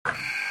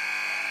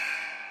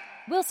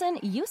Wilson,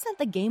 you sent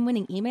the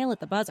game-winning email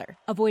at the buzzer,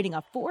 avoiding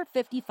a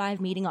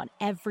 4:55 meeting on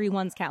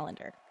everyone's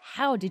calendar.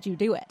 How did you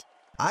do it?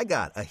 I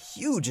got a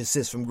huge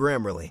assist from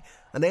Grammarly,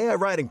 an AI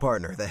writing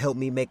partner that helped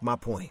me make my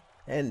point.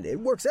 And it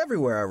works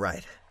everywhere I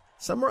write.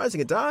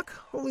 Summarizing a doc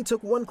only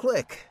took one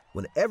click.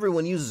 When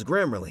everyone uses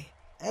Grammarly,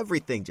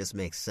 everything just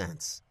makes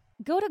sense.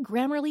 Go to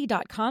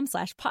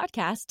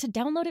Grammarly.com/podcast to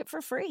download it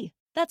for free.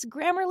 That's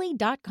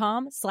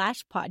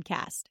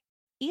Grammarly.com/podcast.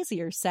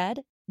 Easier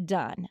said,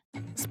 done.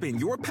 Spin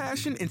your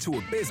passion into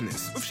a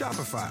business with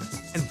Shopify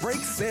and break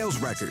sales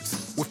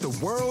records with the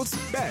world's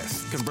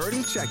best converting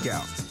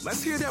checkout.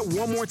 Let's hear that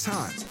one more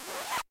time.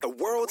 The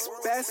world's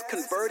best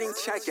converting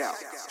checkout.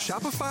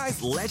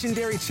 Shopify's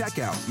legendary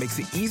checkout makes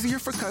it easier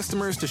for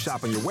customers to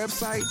shop on your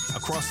website,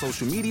 across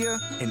social media,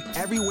 and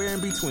everywhere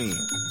in between.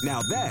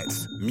 Now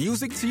that's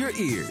music to your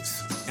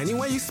ears. Any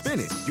way you spin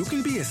it, you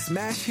can be a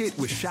smash hit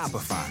with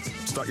Shopify.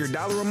 Start your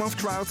 $1 a month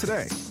trial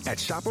today at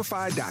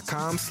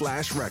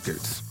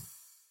shopify.com/records.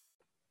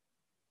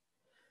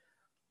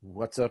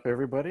 What's up,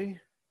 everybody?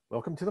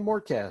 Welcome to the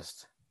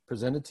Mortcast,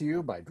 presented to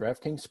you by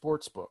DraftKings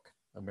Sportsbook,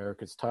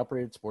 America's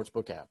top-rated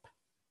sportsbook app.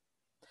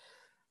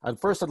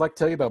 First, I'd like to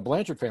tell you about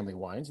Blanchard Family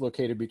Wines,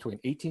 located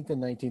between 18th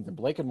and 19th in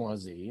Blake and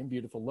Wazee in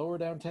beautiful lower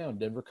downtown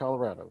Denver,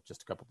 Colorado,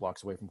 just a couple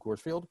blocks away from Coors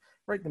Field,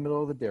 right in the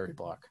middle of the dairy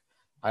block.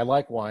 I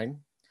like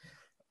wine.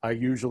 I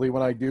usually,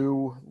 when I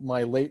do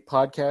my late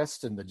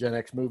podcast and the Gen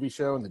X movie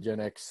show and the Gen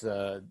X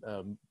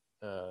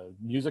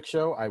music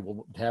show, I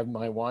will have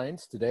my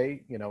wines.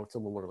 Today, it's a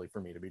little early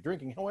for me to be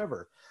drinking.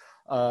 However,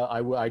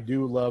 I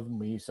do love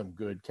me some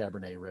good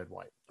Cabernet red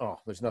wine. Oh,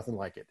 there's nothing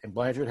like it. And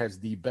Blanchard has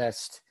the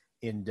best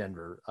in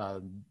Denver.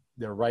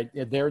 They're right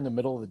there in the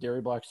middle of the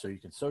dairy block, so you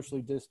can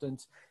socially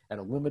distance at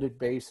a limited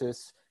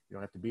basis. You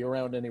don't have to be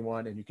around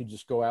anyone, and you can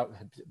just go out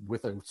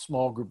with a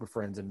small group of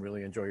friends and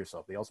really enjoy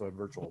yourself. They also have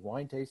virtual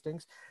wine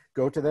tastings.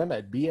 Go to them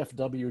at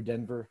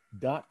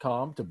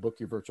bfwdenver.com to book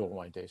your virtual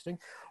wine tasting,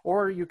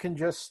 or you can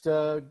just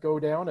go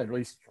down and at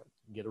least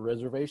get a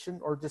reservation,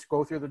 or just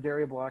go through the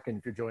dairy block and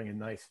if you're enjoying a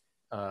nice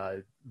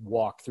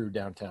walk through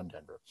downtown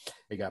Denver.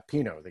 They got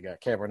Pinot, they got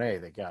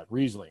Cabernet, they got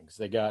Rieslings,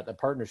 they got a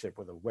partnership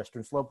with a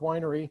Western Slope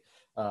winery.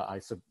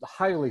 I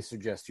highly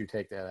suggest you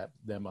take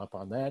them up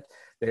on that.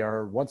 They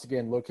are once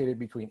again located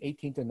between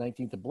 18th and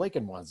 19th and Blake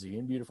and Wazee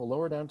in beautiful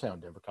lower downtown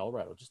Denver,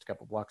 Colorado, just a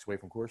couple blocks away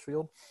from Coors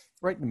Field,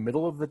 right in the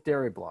middle of the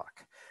dairy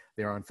block.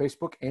 They are on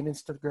Facebook and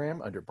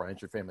Instagram under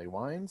Blanchard Family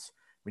Wines.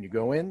 When you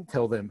go in,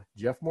 tell them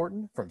Jeff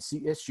Morton from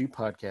CSG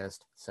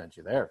Podcast sent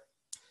you there.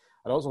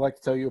 I'd also like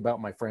to tell you about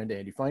my friend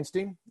Andy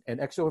Feinstein and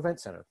Exo Event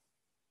Center.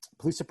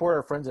 Please support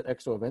our friends at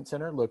Exo Event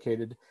Center,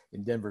 located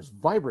in Denver's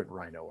vibrant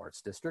Rhino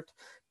Arts District.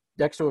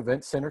 Exo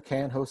Event Center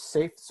can host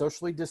safe,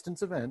 socially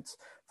distanced events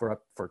for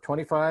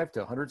 25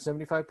 to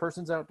 175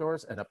 persons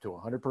outdoors and up to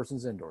 100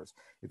 persons indoors.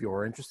 If you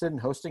are interested in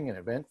hosting an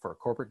event for a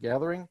corporate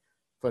gathering,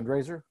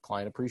 fundraiser,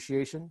 client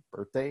appreciation,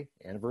 birthday,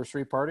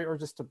 anniversary party, or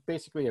just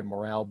basically a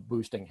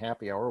morale-boosting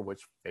happy hour,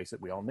 which, face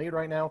it, we all need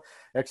right now,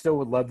 Exo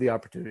would love the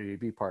opportunity to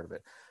be part of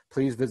it.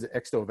 Please visit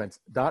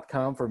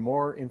exoevents.com for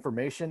more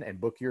information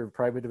and book your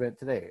private event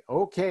today.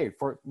 Okay,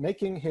 for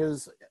making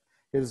his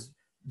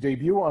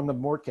debut on the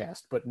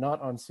Mortcast, but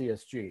not on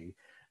CSG,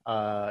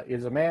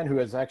 is a man who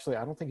has actually,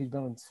 I don't think he's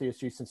been on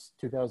CSG since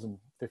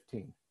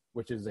 2015,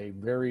 which is a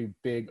very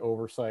big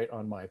oversight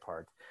on my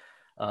part.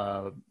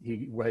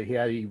 He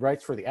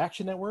writes for the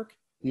Action Network.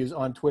 He is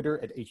on Twitter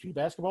at HB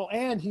Basketball,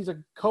 and he's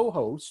a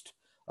co-host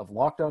of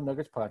Locked On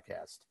Nuggets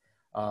podcast.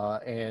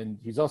 And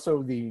he's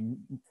also the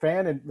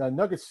fan and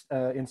Nuggets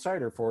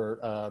insider for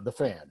The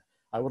Fan.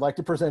 I would like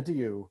to present to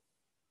you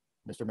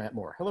Mr. Matt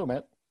Moore. Hello,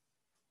 Matt.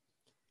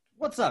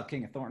 What's up,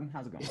 King of Thornton?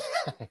 How's it going?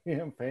 I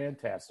am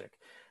fantastic.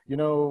 I'm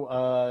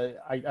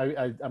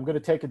going to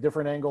take a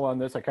different angle on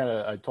this. I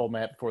told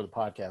Matt before the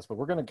podcast, but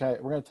we're going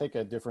to take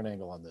a different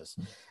angle on this.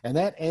 And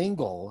that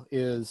angle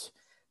is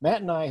Matt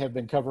and I have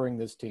been covering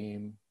this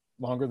team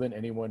longer than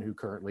anyone who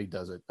currently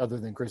does it, other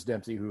than Chris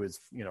Dempsey, who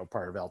is,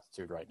 part of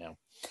Altitude right now.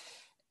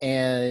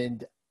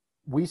 And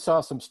we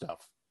saw some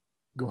stuff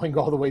going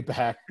all the way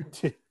back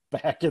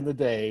in the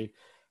day.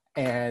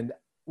 And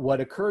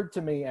what occurred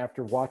to me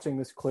after watching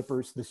this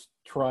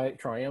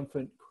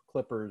triumphant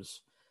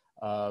Clippers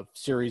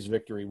series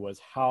victory was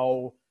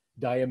how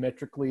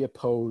diametrically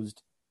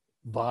opposed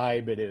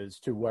vibe it is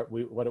to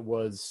what it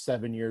was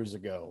 7 years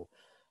ago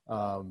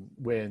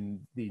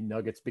when the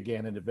Nuggets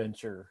began an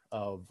adventure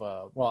of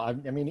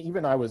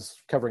even I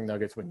was covering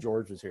Nuggets when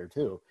George was here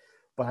too,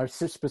 but I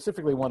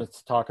specifically wanted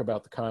to talk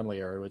about the Conley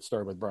era, which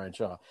started with Brian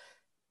Shaw.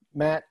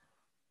 Matt,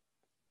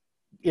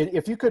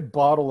 if you could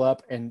bottle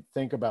up and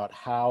think about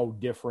how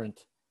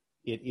different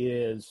it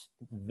is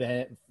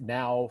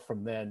now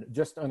from then,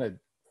 just on a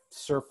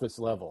surface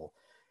level,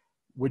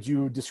 would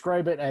you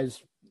describe it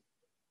as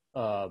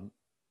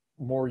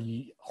more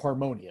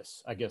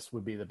harmonious? I guess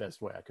would be the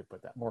best way I could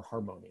put that. More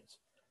harmonious.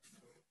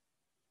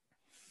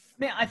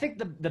 Man, I think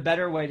the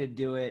better way to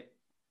do it,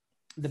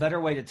 the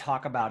better way to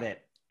talk about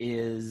it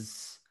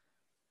is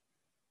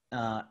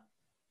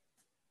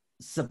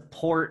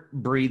support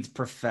breeds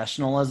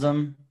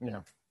professionalism.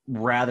 Yeah.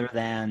 rather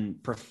than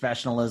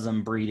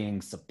professionalism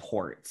breeding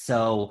support.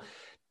 So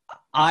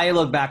I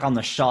look back on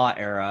the Shaw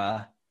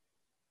era,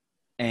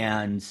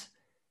 and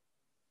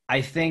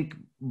I think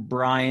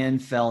Brian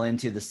fell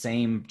into the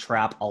same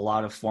trap a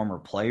lot of former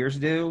players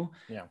do,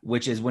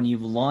 which is when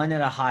you've won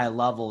at a high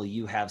level,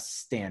 you have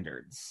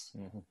standards.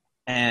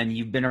 And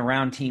you've been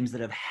around teams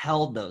that have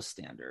held those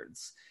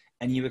standards.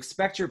 And you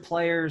expect your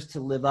players to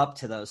live up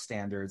to those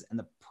standards. And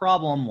the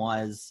problem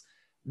was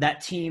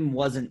that team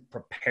wasn't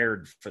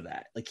prepared for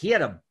that. Like, he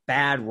had a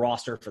bad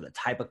roster for the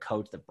type of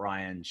coach that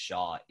Brian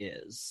Shaw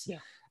is.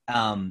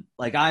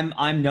 Like,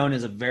 I'm known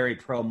as a very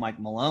pro Mike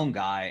Malone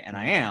guy, and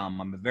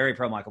I'm a very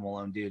pro Michael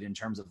Malone dude in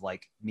terms of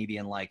like me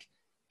being like,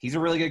 he's a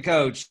really good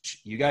coach.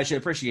 You guys should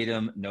appreciate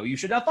him. No, you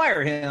should not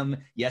fire him.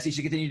 Yes, he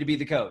should continue to be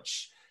the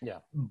coach.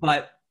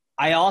 But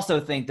I also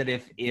think that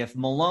if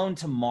Malone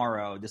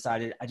tomorrow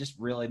decided, I just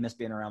really miss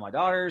being around my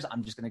daughters,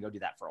 I'm just going to go do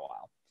that for a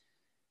while.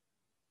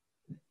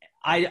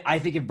 I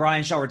think if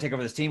Brian Shaw were to take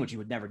over this team, which he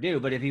would never do,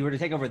 but if he were to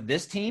take over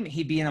this team,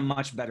 he'd be in a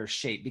much better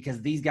shape,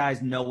 because these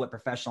guys know what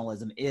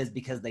professionalism is,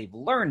 because they've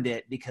learned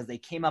it, because they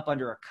came up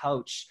under a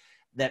coach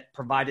that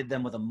provided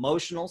them with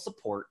emotional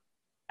support,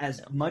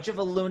 as much of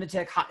a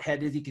lunatic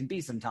hothead as he can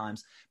be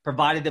sometimes,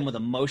 provided them with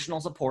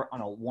emotional support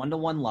on a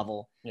one-to-one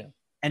level.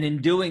 And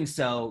in doing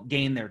so,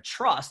 gain their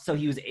trust. So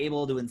he was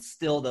able to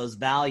instill those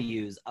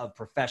values of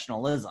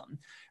professionalism,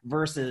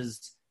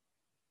 versus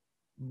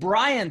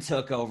Brian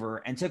took over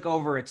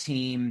a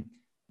team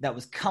that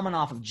was coming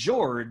off of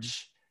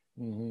George.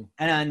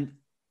 And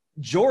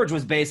George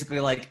was basically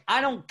like,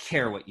 I don't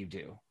care what you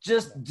do.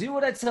 Just do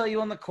what I tell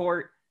you on the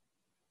court.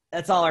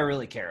 That's all I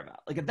really care about.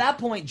 Like, at that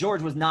point,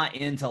 George was not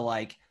into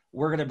like,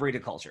 we're going to breed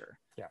a culture.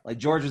 Like,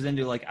 George was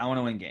into like, I want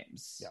to win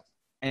games.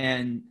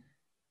 And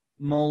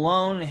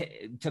Malone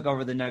took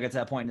over the Nuggets at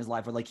that point in his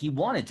life where like he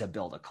wanted to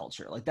build a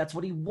culture. Like, that's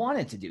what he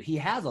wanted to do. He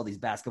has all these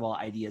basketball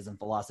ideas and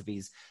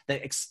philosophies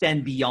that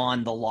extend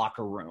beyond the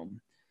locker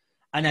room.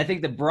 And I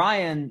think that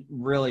Brian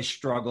really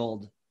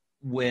struggled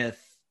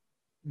with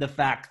the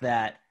fact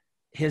that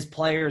his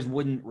players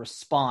wouldn't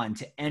respond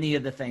to any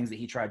of the things that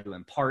he tried to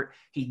impart.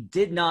 He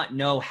did not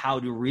know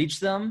how to reach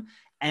them.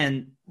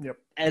 And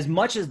as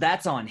much as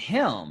that's on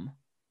him,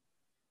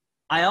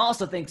 I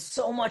also think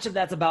so much of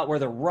that's about where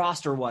the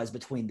roster was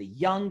between the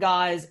young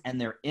guys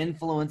and their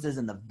influences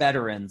and the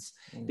veterans,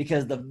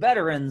 because the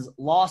veterans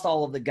lost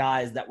all of the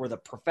guys that were the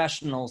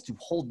professionals to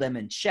hold them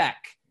in check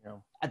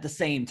at the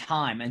same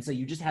time. And so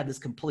you just had this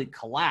complete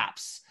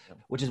collapse,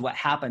 which is what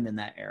happened in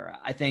that era.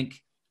 I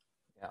think,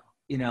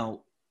 you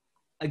know,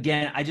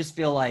 again, I just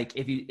feel like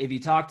if you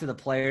talk to the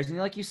players, and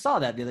like you saw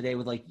that the other day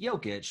with like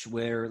Jokic,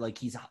 where like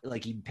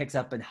he picks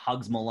up and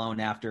hugs Malone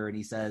after, and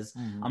he says,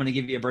 I'm going to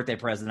give you a birthday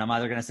present. I'm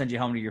either going to send you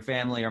home to your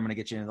family, or I'm going to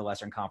get you into the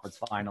Western Conference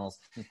Finals.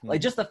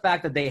 Like, just the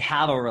fact that they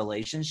have a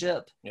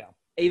relationship,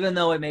 even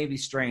though it may be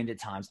strained at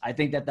times, I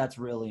think that that's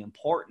really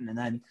important. And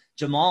then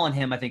Jamal and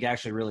him, I think,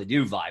 actually really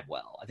do vibe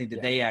well. I think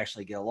that they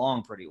actually get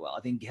along pretty well.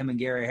 I think him and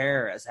Gary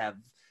Harris have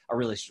a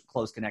really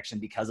close connection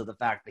because of the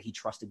fact that he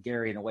trusted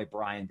Gary in a way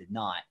Brian did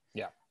not.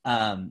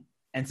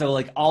 And so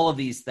like all of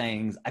these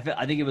things,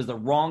 I think it was the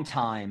wrong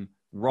time,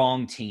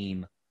 wrong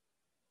team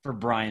for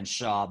Brian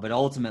Shaw. But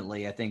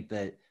ultimately, I think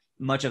that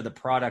much of the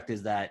product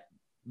is that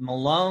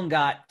Malone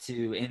got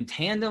to, in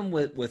tandem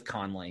with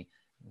Conley,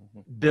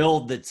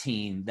 build the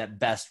team that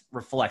best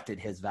reflected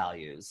his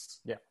values.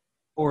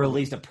 Or at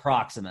least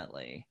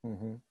approximately.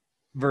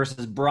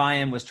 Versus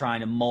Brian was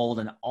trying to mold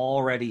an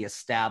already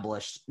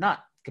established,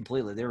 not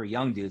completely, they were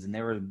young dudes and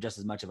they were just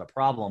as much of a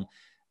problem,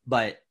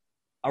 but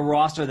a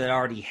roster that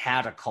already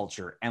had a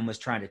culture and was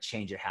trying to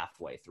change it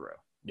halfway through.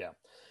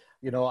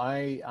 You know,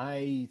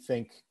 I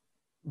think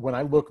when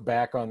I look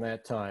back on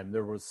that time,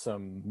 there was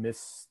some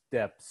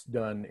missteps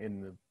done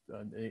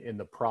in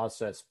the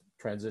process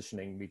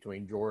transitioning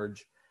between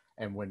George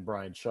and when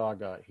Brian Shaw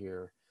got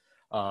here,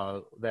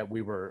 that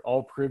we were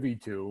all privy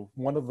to.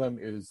 One of them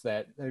is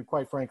that,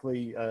 quite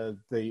frankly,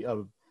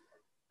 the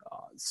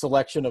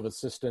selection of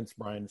assistants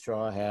Brian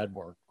Shaw had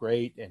were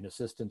great, and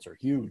assistants are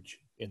huge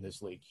in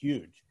this league,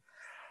 huge.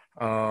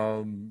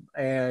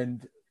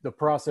 And the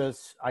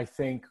process, I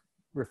think,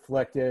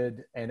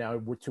 reflected, and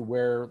to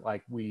where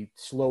like we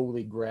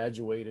slowly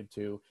graduated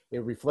to,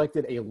 it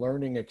reflected a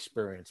learning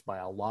experience by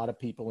a lot of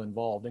people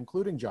involved,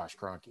 including Josh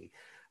Kroenke,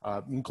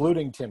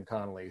 including Tim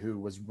Connolly, who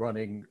was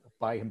running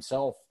by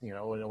himself, you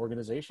know, an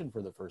organization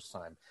for the first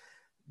time.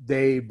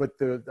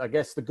 I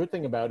guess the good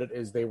thing about it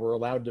is they were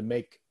allowed to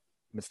make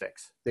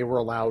mistakes. They were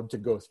allowed to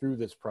go through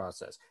this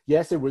process.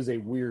 Yes, it was a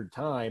weird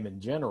time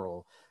in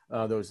general,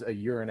 those a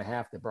year and a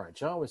half that Brian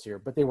Shaw was here,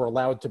 but they were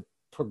allowed to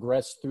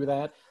progress through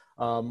that.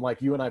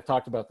 Like you and I have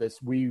talked about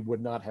this, we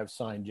would not have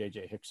signed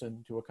J.J.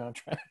 Hickson to a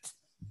contract.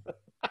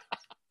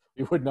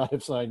 We would not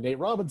have signed Nate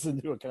Robinson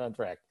to a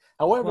contract.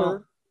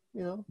 However,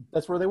 you know,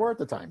 that's where they were at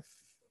the time.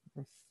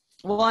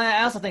 Well,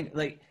 I also think,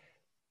 like,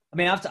 I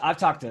mean, I've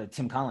talked to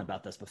Tim Conlon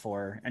about this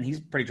before, and he's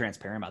pretty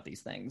transparent about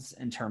these things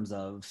in terms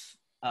of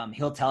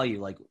he'll tell you,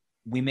 like,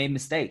 we made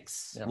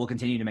mistakes. We'll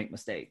continue to make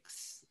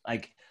mistakes.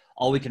 Like,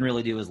 all we can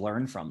really do is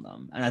learn from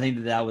them. And I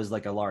think that was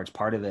like a large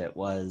part of it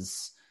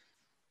was,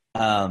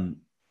 I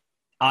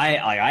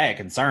had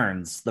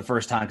concerns the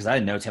first time because I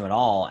didn't know Tim at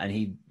all. And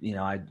he,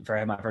 I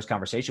had my first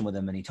conversation with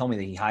him and he told me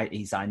that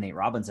he signed Nate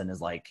Robinson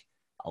as like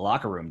a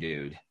locker room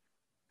dude.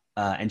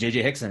 And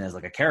JJ Hickson is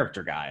like a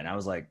character guy. And I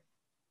was like,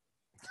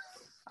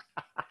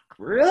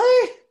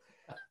 really?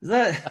 Is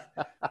that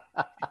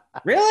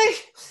really?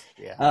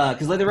 Yeah.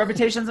 Because like the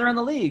reputations around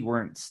the league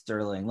weren't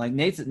sterling. Like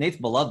Nate's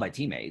beloved by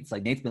teammates.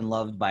 Like Nate's been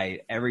loved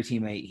by every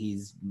teammate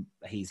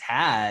he's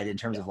had in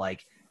terms of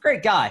like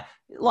great guy.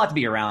 A lot to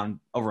be around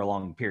over a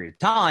long period of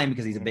time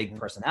because he's a big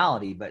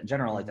personality. But in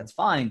general, like that's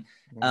fine.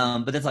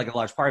 But that's like a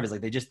large part of it. Is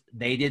like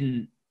they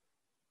didn't.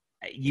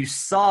 You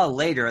saw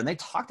later, and they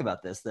talked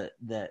about this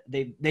that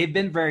they've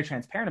been very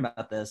transparent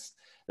about this.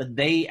 That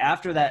they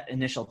after that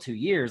initial 2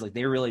 years, like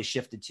they really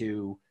shifted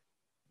to.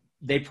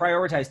 They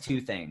prioritized two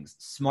things: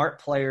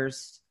 smart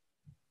players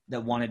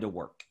that wanted to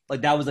work.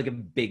 Like that was like a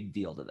big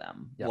deal to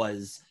them. Yep.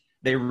 Was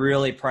they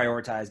really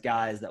prioritized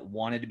guys that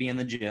wanted to be in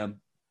the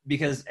gym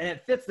and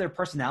it fits their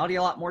personality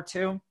a lot more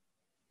too,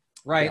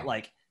 right? Yeah.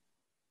 Like,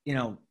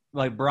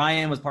 like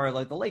Brian was part of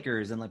like the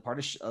Lakers and like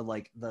part of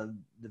like the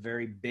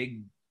very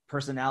big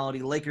personality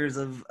Lakers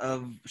of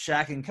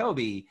Shaq and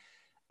Kobe.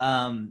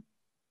 And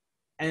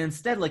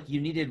instead, like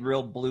you needed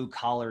real blue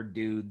collar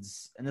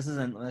dudes. And this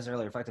isn't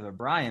necessarily reflective of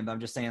Brian, but I'm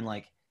just saying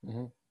like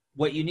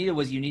what you needed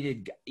was you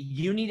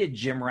needed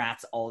gym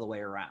rats all the way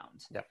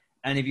around. Yep.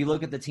 And if you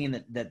look at the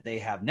team that they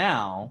have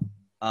now,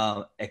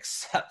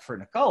 except for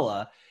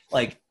Nikola,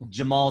 like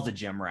Jamal's a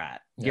gym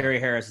rat. Yeah. Gary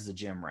Harris is a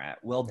gym rat.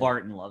 Will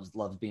Barton loves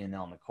being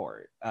on the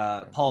court.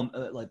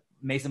 Like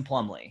Mason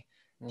Plumlee.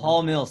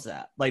 Paul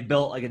Millsap like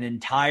built like an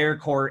entire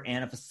court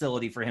and a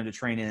facility for him to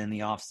train in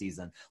the off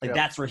season. Like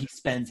that's where he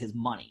spends his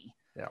money.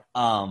 Yeah.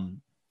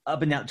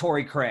 Up and down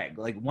Torrey Craig,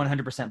 like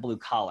 100% blue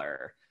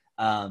collar.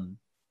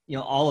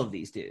 All of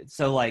these dudes.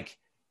 So like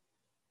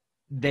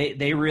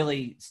they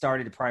really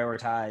started to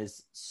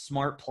prioritize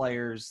smart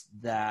players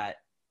that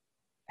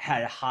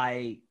had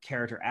high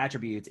character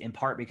attributes, in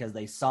part because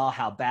they saw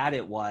how bad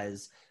it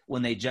was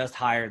when they just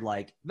hired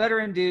like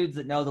veteran dudes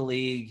that know the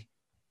league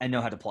and know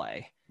how to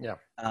play. Yeah.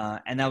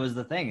 And that was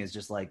the thing, is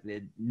just like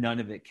none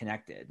of it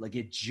connected. Like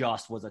it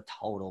just was a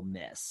total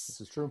miss.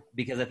 This is true.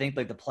 Because I think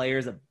like the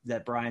players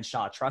that Brian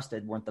Shaw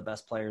trusted weren't the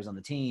best players on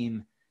the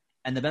team.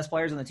 And the best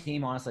players on the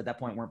team, honestly, at that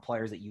point weren't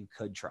players that you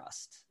could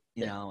trust,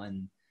 you know,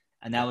 and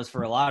that was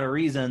for a lot of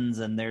reasons.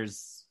 And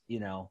there's,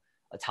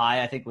 a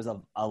tie, I think, was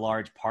a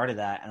large part of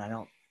that. And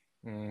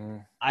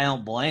I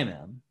don't blame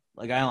him.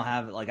 Like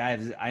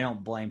I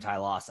don't blame Ty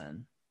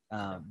Lawson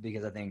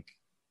because I think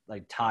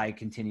like Ty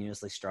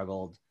continuously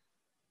struggled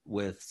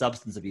with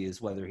substance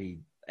abuse, whether he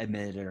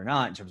admitted it or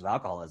not, in terms of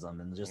alcoholism.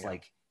 And just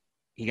like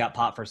he got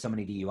popped for so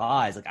many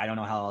DUIs. Like, I don't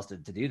know how else to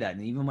do that.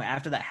 And even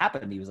after that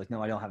happened, he was like,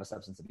 no, I don't have a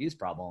substance abuse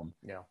problem.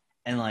 Yeah.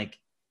 And like,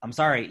 I'm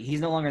sorry,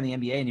 he's no longer in the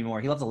NBA anymore.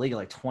 He left the league at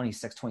like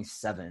 26,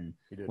 27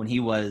 when he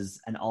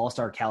was an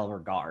all-star caliber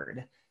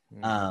guard.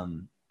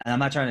 And I'm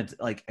not trying to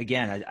like,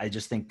 again, I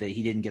just think that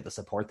he didn't get the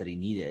support that he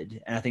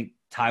needed. And I think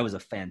Ty was a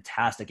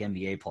fantastic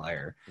NBA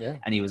player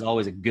and he was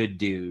always a good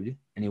dude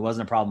and he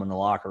wasn't a problem in the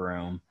locker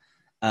room.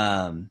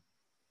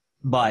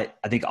 But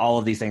I think all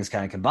of these things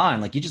kind of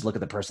combined, like you just look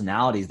at the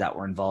personalities that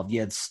were involved. You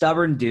had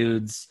stubborn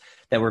dudes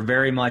that were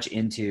very much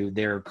into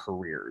their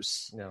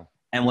careers. Yeah.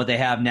 And what they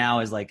have now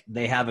is like,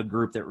 they have a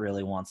group that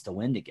really wants to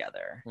win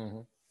together.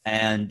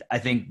 And I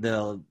think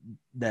that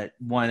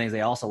one of the things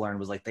they also learned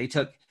was like,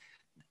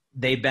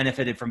 they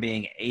benefited from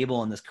being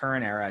able in this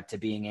current era to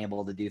being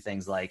able to do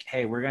things like,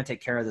 hey, we're going to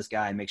take care of this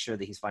guy and make sure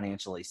that he's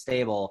financially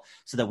stable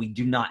so that we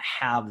do not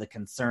have the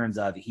concerns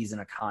of he's in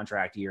a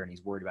contract year and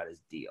he's worried about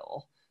his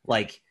deal.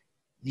 Like,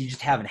 you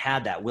just haven't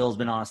had that. Will's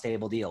been on a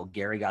stable deal.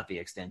 Gary got the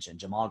extension.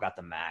 Jamal got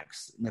the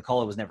max.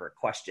 Nikola was never a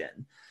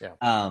question. Yeah.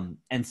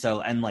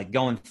 And like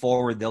going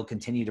forward, they'll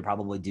continue to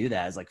probably do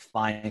that. As like,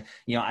 fine.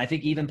 I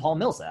think even Paul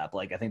Millsap,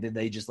 like, I think that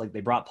they just like, they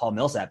brought Paul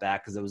Millsap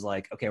back because it was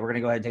like, okay, we're going to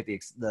go ahead and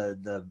take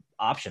the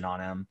option on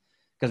him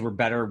because we're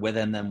better with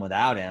him than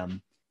without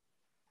him.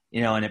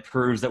 And it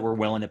proves that we're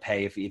willing to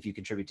pay if you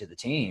contribute to the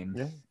team.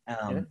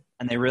 Yeah.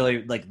 And they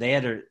really like,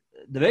 the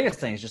biggest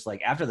thing is just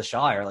like after the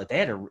Shaw era, like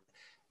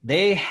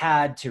they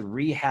had to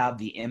rehab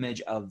the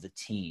image of the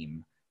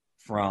team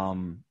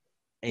from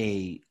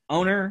a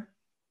owner,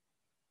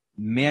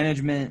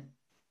 management,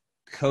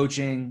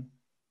 coaching,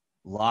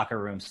 locker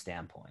room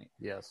standpoint.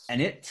 Yes. And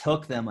it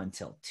took them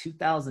until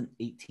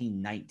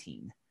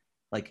 2018-19.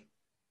 Like,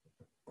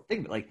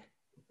 think like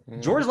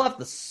George left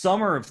the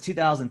summer of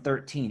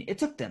 2013. It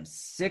took them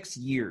 6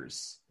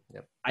 years,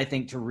 I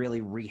think, to really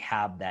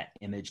rehab that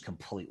image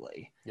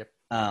completely. Yep.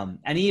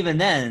 And even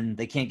then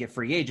they can't get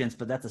free agents,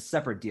 but that's a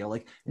separate deal.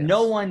 Like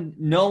no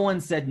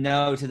one said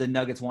no to the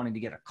Nuggets wanting to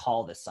get a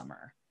call this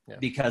summer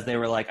because they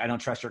were like, I don't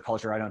trust your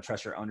culture. I don't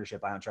trust your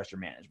ownership. I don't trust your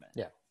management.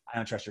 Yeah. I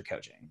don't trust your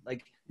coaching.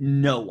 Like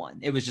no one.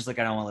 It was just like,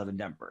 I don't want to live in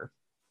Denver.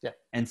 Yeah.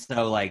 And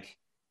so like,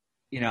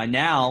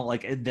 now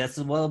like this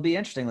will be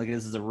interesting. Like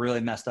this is a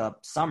really messed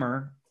up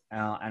summer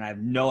and I have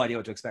no idea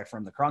what to expect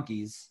from the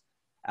Cronkies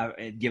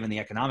given the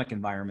economic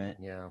environment.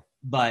 Yeah.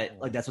 But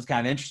like, that's what's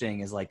kind of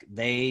interesting is like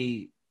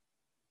the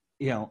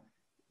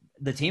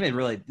team had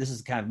really, this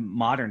is kind of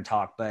modern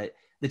talk, but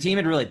the team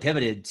had really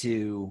pivoted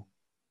to,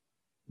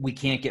 we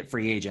can't get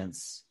free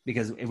agents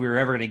because if we were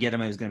ever going to get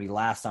them, it was going to be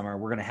last summer.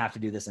 We're going to have to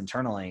do this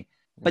internally.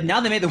 But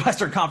now they made the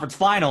Western Conference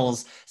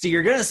Finals, so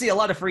you're going to see a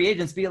lot of free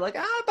agents be like,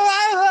 but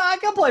I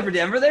can play for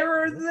Denver. They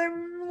were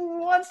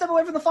one step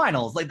away from the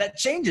finals. Like, that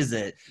changes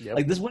it. Yep.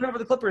 Like, this win over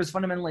the Clippers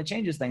fundamentally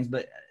changes things.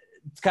 But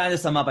to kind of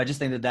sum up, I just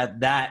think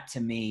that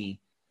to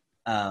me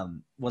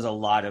was a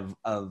lot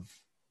of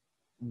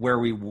where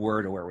we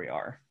were to where we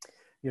are.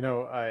 You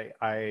know,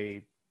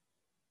 I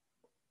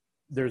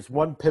there's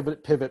one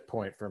pivot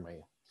point for me.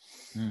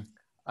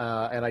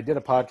 And I did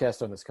a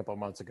podcast on this a couple of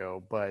months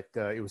ago, but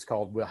it was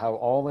called How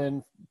All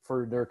In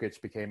for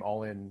Nurkic Became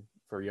All In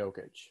for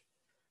Jokic.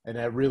 And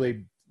that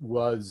really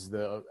was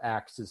the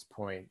axis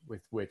point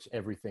with which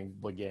everything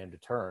began to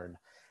turn.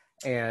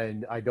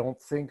 And I don't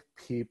think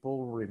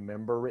people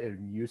remember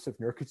in Yusuf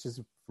Nurkic's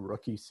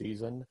rookie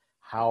season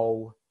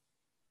how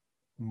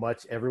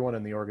much everyone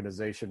in the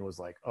organization was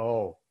like,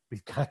 oh,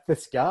 we've got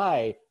this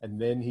guy.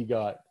 And then he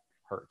got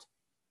hurt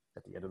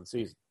at the end of the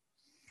season.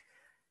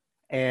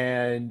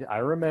 And I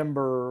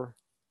remember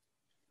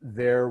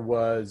there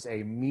was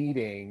a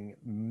meeting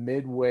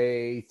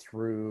midway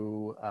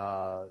through,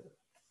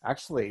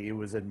 actually it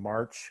was in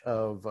March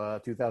of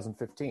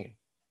 2015,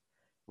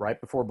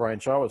 right before Brian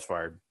Shaw was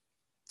fired.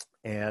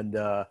 And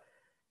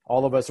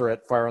all of us are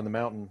at Fire on the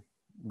Mountain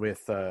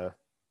with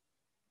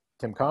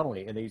Tim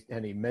Connolly,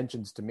 and he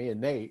mentions to me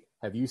and Nate,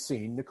 have you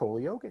seen Nikola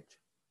Jokic?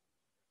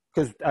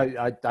 Because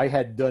I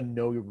had done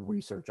no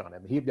research on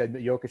him.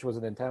 Jokic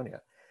wasn't in town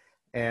yet.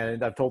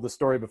 And I've told the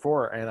story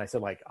before, and I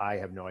said, like, I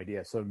have no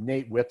idea. So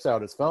Nate whips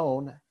out his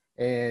phone,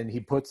 and he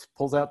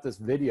pulls out this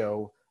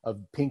video of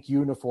pink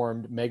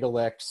uniformed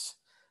Megalex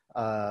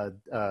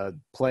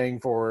playing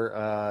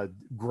for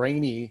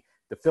Grainy.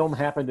 The film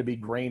happened to be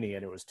Grainy,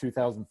 and it was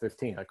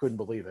 2015. I couldn't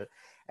believe it.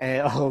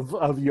 And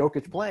of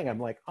Jokic playing, I'm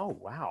like, oh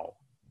wow,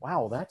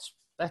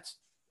 that's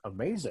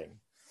amazing.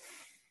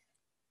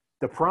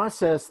 The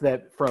process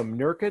that from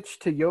Nurkic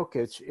to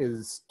Jokic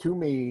is, to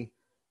me,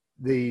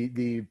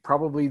 the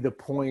probably the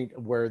point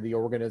where the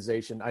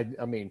organization,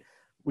 I mean,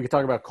 we could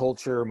talk about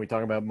culture and we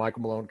talk about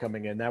Michael Malone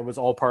coming in. That was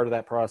all part of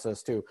that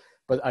process too.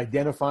 But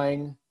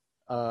identifying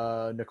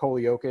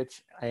Nikola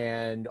Jokic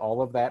and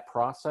all of that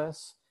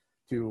process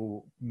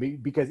to me,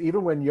 because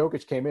even when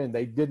Jokic came in,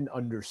 they didn't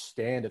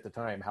understand at the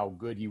time how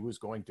good he was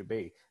going to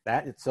be.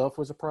 That itself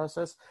was a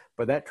process,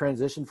 but that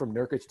transition from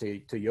Nurkic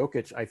to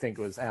Jokic, I think,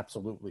 was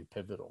absolutely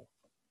pivotal.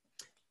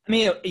 I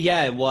mean,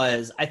 yeah, it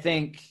was. I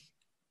think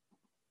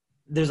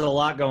there's a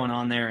lot going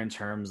on there in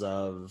terms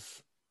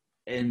of,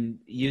 and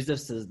use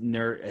this as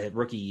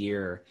rookie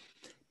year,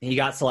 he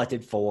got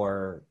selected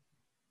for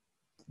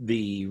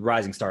the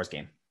Rising Stars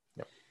game.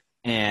 Yep.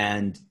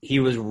 And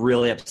he was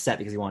really upset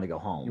because he wanted to go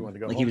home.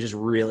 He was just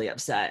really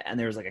upset. And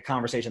there was like a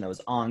conversation that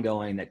was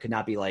ongoing that could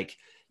not be like,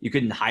 you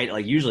couldn't hide.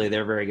 Like, usually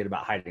they're very good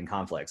about hiding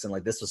conflicts. And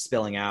like, this was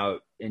spilling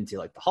out into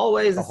like the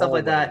hallways and stuff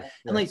like that.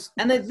 Yes.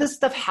 And this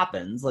stuff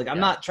happens. Like,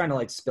 I'm not trying to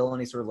like spill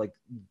any sort of like,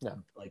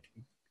 like,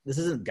 this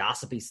isn't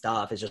gossipy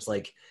stuff. It's just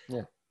like,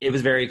 it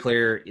was very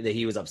clear that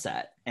he was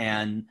upset.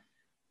 And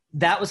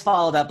that was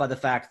followed up by the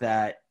fact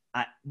that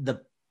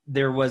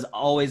there was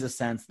always a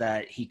sense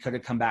that he could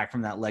have come back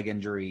from that leg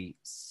injury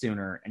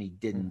sooner, and he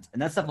didn't.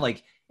 And that stuff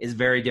like is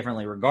very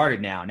differently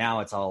regarded now.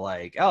 Now it's all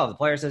like, oh, the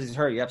player says he's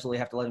hurt, you absolutely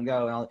have to let him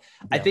go. And all.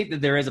 I think that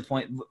there is a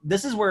point.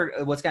 This is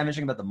where what's kind of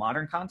interesting about the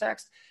modern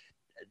context.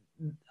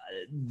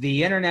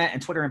 The internet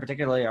and Twitter in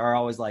particular are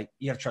always like,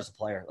 you have to trust the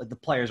player. Like the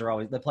players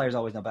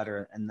always know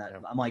better. And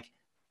I'm like,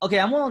 okay,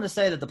 I'm willing to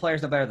say that the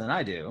players know better than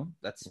I do.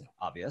 That's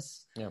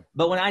obvious. Yeah.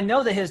 But when I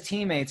know that his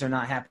teammates are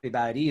not happy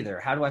about it either,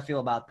 how do I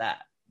feel about that?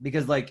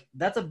 Because like,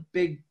 that's a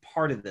big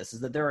part of this, is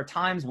that there are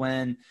times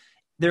when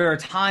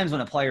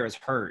a player is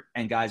hurt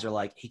and guys are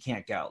like, he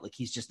can't go. Like,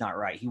 he's just not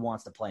right. He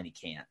wants to play and he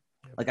can't.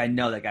 Yep. Like, I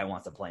know that guy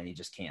wants to play and he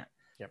just can't.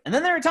 Yep. And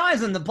then there are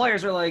times when the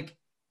players are like,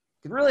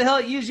 could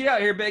really use you out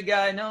here, big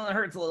guy. No, it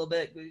hurts a little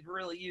bit, but he could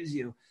really use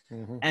you.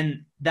 Mm-hmm.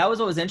 And that was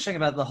what was interesting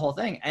about the whole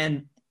thing.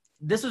 And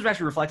this was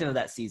actually reflective of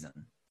that season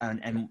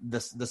and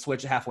the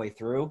switch halfway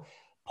through.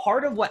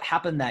 Part of what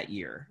happened that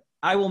year,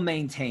 I will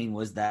maintain,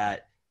 was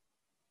that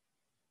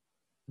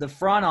the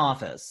front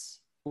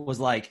office was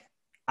like,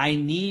 I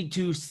need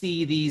to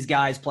see these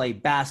guys play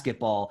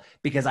basketball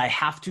because I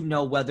have to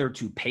know whether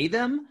to pay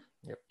them,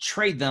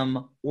 trade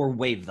them, or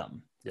waive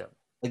them.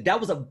 Like,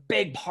 that was a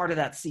big part of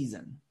that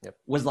season.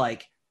 Was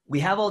like, we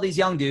have all these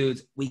young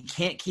dudes. We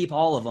can't keep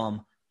all of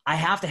them. I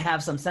have to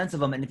have some sense of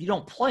them. And if you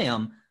don't play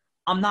them,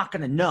 I'm not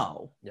going to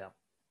know. Yeah.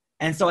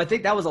 And so I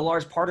think that was a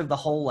large part of the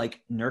whole,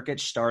 like, Nurkic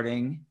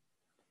starting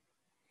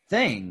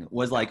thing,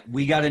 was like,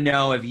 we got to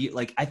know if you,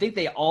 like, I think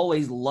they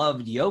always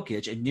loved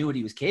Jokic and knew what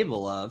he was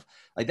capable of.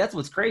 Like, that's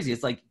what's crazy.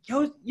 It's like,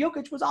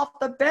 Jokic was off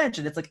the bench.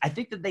 And it's like, I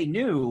think that they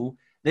knew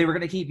they were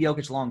going to keep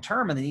Jokic long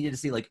term, and they needed to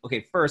see, like,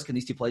 okay, first, can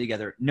these two play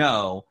together?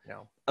 No.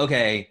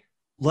 Okay,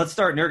 let's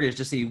start Nurkic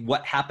to see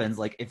what happens.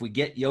 Like, if we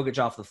get Jokic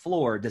off the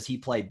floor, does he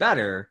play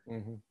better?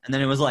 Mm-hmm. And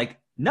then it was like,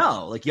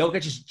 no, like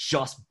Jokic is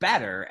just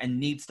better and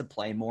needs to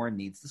play more and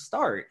needs to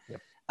start.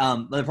 Yep.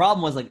 But the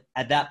problem was, like,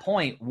 at that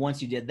point,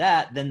 once you did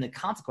that, then the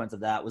consequence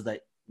of that was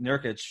that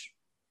Nurkic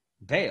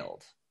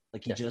bailed.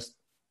 Like, he just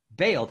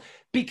bailed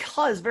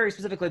because, very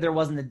specifically, there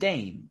wasn't a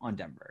Dame on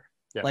Denver.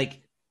 Yeah.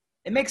 Like,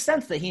 it makes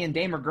sense that he and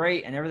Dame are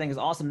great and everything is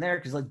awesome there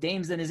because, like,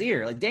 Dame's in his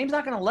ear. Like, Dame's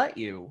not going to let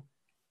you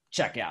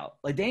check out.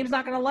 Like, Dame's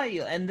not going to let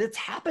you. And it's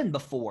happened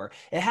before.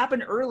 It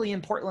happened early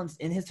in Portland,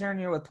 in his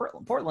tenure with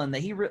Portland, that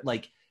he would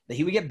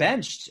get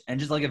benched and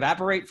just, like,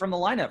 evaporate from the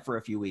lineup for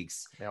a few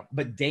weeks. Yep.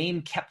 But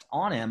Dame kept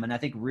on him, and I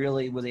think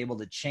really was able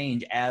to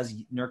change as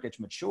Nurkic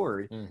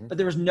matured. Mm-hmm. But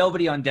there was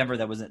nobody on Denver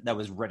that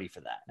was ready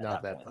for that.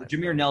 Not that point.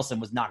 Jameer Nelson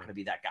was not going to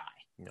be that guy.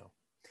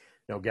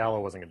 No,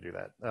 Gallo wasn't going to do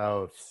that.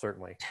 Oh,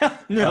 certainly.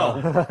 No.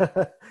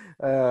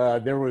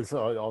 There was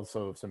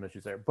also some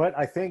issues there. But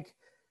I think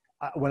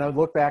when I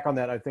look back on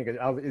that, I think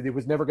it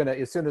was never going to,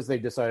 as soon as they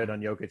decided on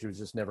Jokic, it was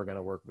just never going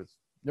to work with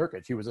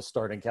Nurkic. He was a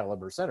starting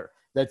caliber center.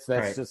 That's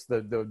right. Just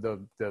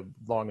the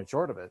long and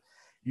short of it.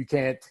 You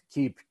can't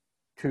keep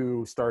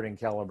two starting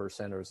caliber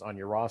centers on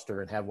your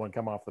roster and have one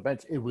come off the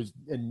bench. It was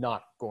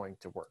not going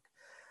to work.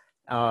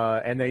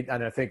 And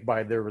I think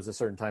there was a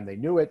certain time they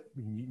knew it.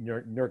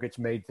 Nurkic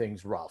made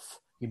things rough.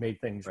 He made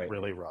things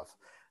really rough.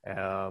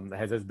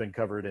 As has been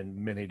covered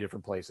in many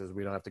different places.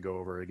 We don't have to go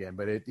over it again,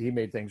 but he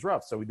made things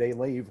rough. So they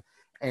leave.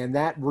 And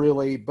that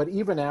really, but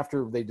even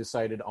after they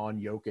decided on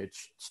Jokic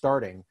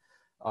starting,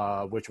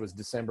 which was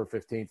December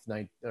 15th,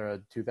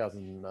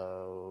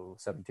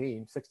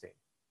 2017, 16.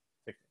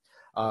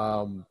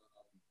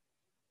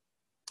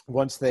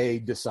 Once they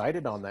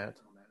decided on that,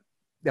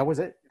 that was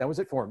it. That was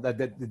it for him.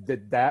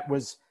 That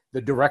was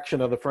the direction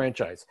of the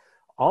franchise.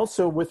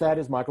 Also with that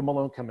is Michael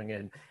Malone coming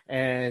in.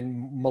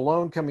 And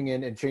Malone coming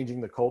in and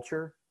changing the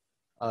culture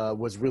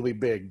was really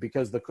big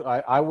because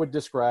I would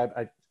describe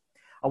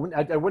 – I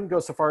wouldn't go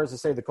so far as to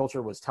say the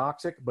culture was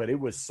toxic, but it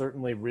was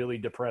certainly really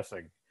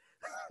depressing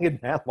in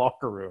that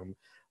locker room,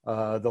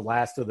 the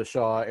last of the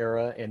Shaw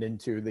era and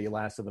into the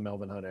last of the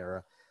Melvin Hunt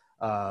era.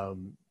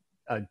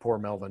 And poor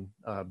Melvin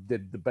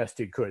did the best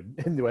he could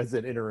as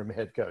an interim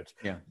head coach.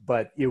 Yeah.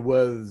 But it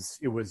was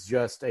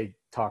just a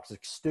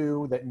toxic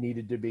stew that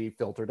needed to be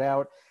filtered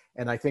out.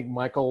 And I think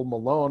Michael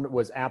Malone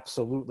was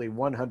absolutely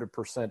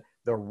 100%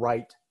 the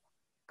right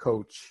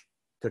coach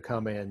to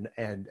come in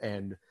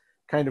and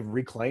kind of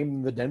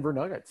reclaim the Denver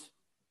Nuggets.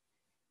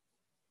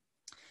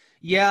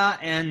 Yeah.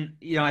 And,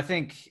 I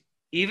think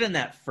even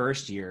that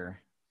first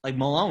year, like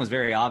Malone was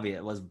very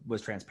obvious,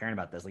 was transparent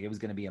about this. Like it was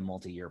going to be a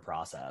multi-year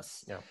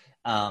process. Yeah.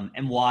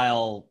 And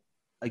while,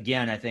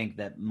 again, I think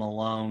that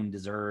Malone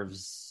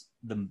deserves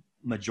the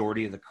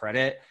majority of the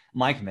credit,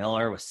 Mike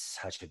Miller was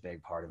such a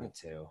big part of it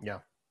too.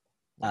 Yeah.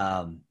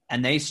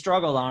 And they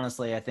struggled,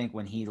 honestly, I think,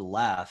 when he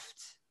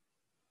left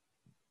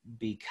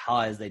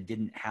because they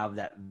didn't have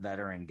that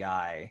veteran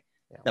guy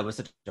that was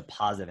such a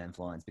positive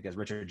influence because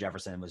Richard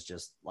Jefferson was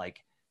just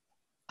like,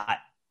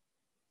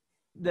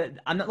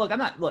 Richard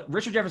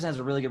Jefferson has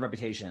a really good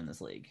reputation in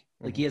this league.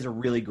 Like he has a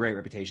really great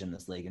reputation in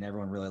this league and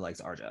everyone really likes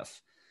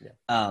RJF. Yeah.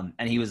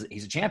 And he's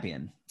a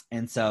champion.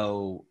 And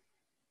so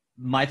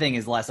my thing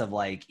is less of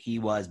like, he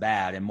was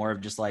bad and more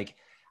of just like,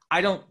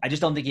 I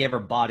just don't think he ever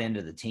bought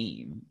into the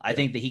team. I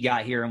think that he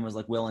got here and was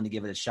like willing to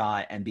give it a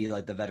shot and be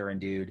like the veteran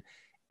dude.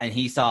 And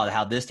he saw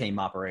how this team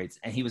operates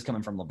and he was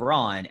coming from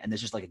LeBron and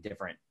it's just like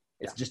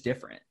it's just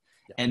different.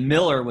 Yeah. And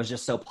Miller was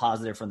just so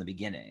positive from the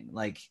beginning.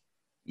 Like,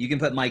 you can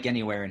put Mike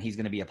anywhere and he's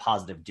going to be a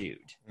positive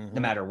dude no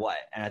matter what.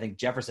 And I think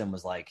Jefferson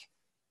was like,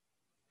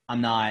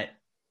 I'm not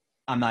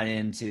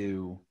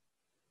into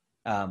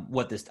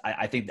what this,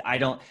 I think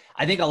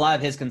a lot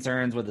of his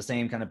concerns were the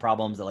same kind of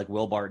problems that like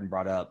Will Barton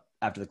brought up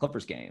after the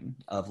Clippers game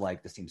of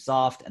like, this team's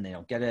soft and they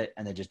don't get it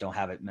and they just don't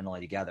have it mentally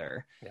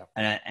together.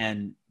 Yeah.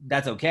 And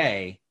that's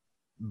okay.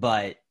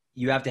 But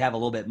you have to have a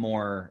little bit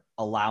more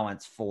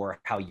allowance for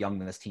how young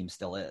this team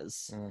still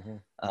is.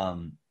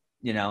 And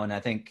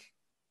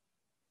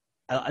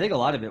I think a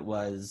lot of it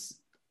was,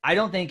 I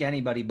don't think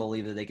anybody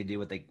believed that they could do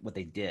what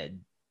they did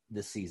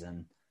this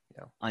season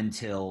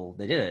until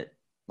they did it.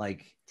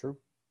 Like, true.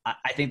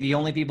 I think the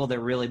only people that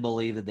really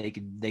believed that they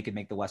could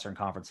make the Western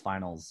Conference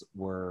Finals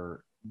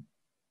were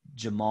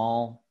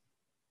Jamal,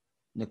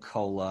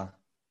 Nikola.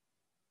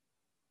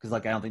 Because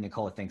like I don't think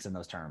Nikola thinks in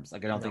those terms.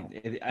 Like I don't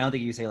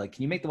think you say like,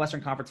 can you make the Western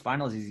Conference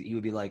Finals? He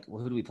would be like,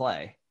 well, who do we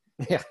play?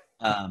 Yeah.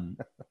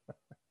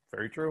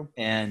 Very true.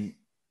 And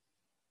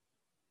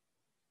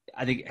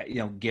I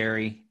think,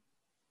 Gary,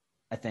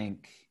 I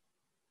think,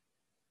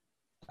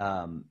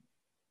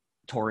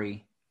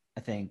 Torrey, I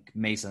think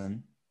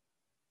Mason.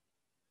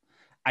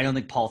 I don't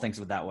think Paul thinks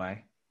of it that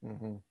way.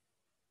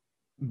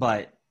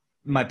 But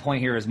my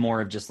point here is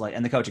more of just like,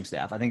 and the coaching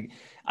staff, I think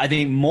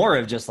more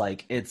of just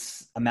like,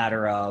 it's a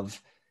matter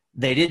of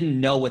they didn't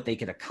know what they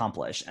could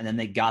accomplish. And then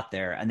they got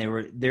there and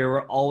they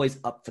were always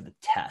up for the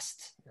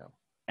test. Yeah.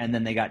 And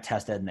then they got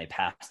tested and they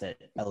passed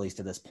it, at least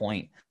to this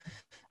point.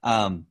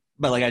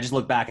 But like, I just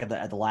look back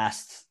at the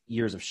last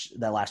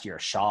that last year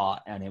of Shaw,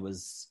 and it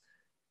was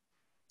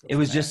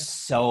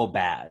just so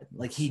bad.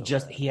 Like he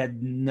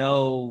had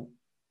no,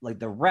 like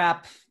the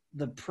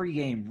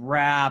pregame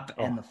rap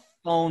and the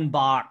phone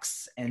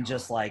box and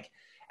just like,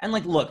 and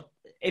like, look,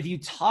 if you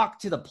talk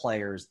to the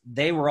players,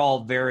 they were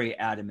all very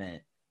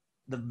adamant.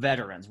 The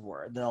veterans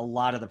were that a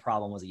lot of the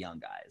problem was the young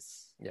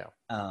guys. Yeah.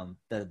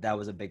 That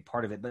was a big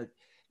part of it, but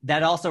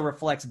that also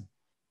reflects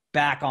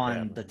back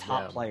on the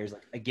top players.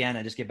 Like, again,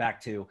 I just get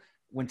back to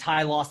when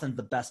Ty Lawson's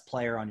the best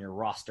player on your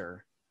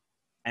roster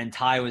and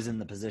Ty was in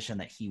the position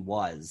that he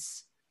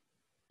was,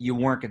 you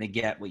weren't going to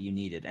get what you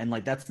needed. And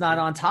like, that's not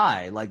on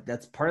Ty. Like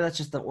that's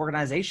just the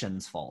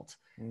organization's fault,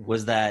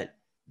 was that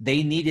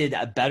they needed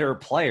a better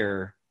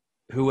player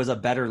who was a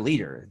better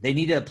leader. They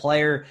needed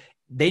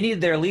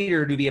their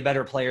leader to be a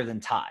better player than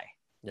Ty.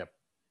 Yep.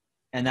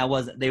 And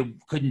they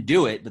couldn't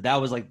do it, but that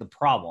was like the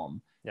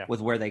problem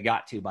with where they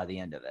got to by the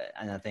end of it.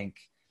 And I think,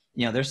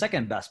 their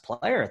second best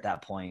player at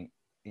that point,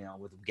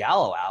 with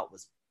Gallo out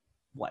was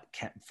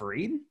Kent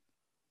Fareed,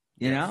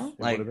 it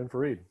would have been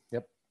Fareed.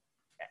 Yep.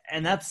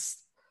 And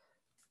that's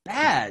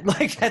bad.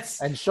 Like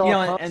that's, and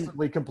Shaw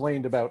constantly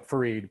complained about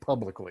Fareed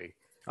publicly.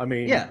 I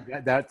mean,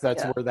 that's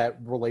where that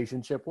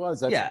relationship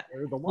was. That's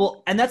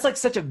well, and that's like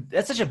such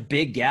a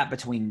big gap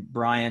between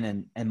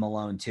Brian and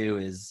Malone too,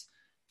 is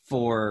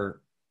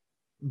for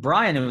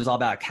Brian, it was all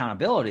about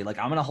accountability. Like,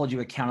 I'm going to hold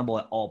you accountable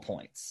at all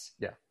points.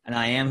 Yeah. And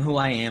I am who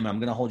I am. And I'm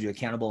going to hold you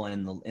accountable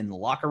in the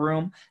locker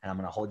room, and I'm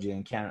going to hold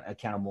you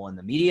accountable in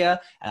the media.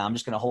 And I'm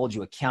just going to hold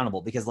you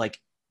accountable because like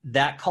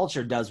that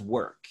culture does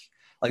work.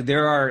 Like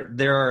there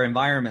are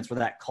environments where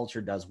that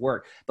culture does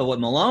work. But what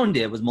Malone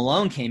did was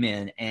Malone came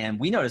in, and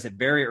we noticed it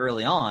very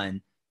early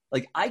on.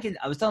 Like I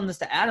was telling this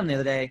to Adam the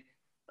other day.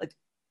 Like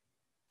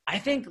I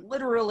think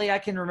literally I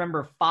can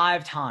remember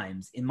 5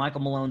 times in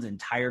Michael Malone's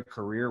entire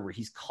career where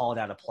he's called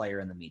out a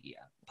player in the media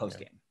post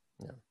game.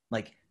 Yeah.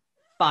 Like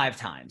 5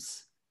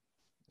 times.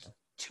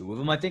 2 of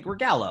them I think were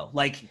Gallo.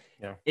 Like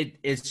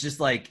it's just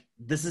like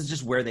this is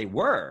just where they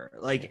were.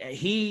 Like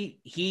he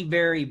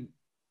very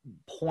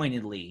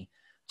pointedly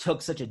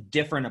took such a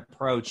different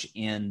approach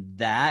in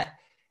that.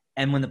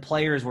 And when the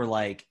players were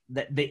like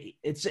that,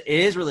 it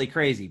is really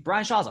crazy.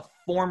 Brian Shaw is a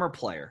former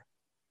player,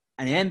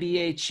 an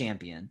NBA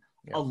champion,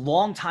 a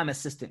longtime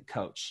assistant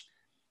coach.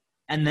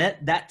 And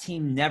that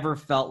team never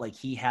felt like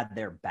he had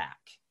their back.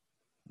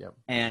 Yep.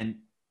 And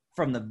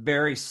from the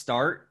very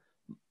start,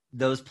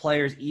 those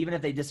players, even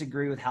if they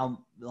disagree with how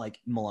like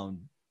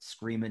Malone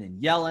screaming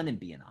and yelling and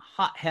being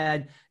a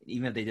hothead,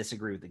 even if they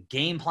disagree with the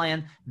game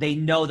plan, they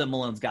know that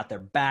Malone's got their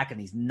back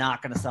and he's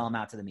not going to sell them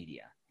out to the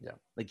media. Yeah.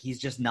 Like he's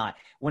just not.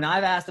 When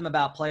I've asked him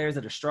about players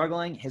that are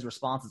struggling, his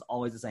response is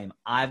always the same.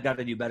 I've got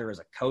to do better as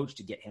a coach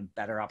to get him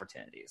better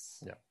opportunities.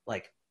 Yeah.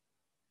 Like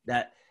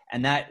that.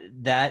 And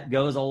that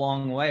goes a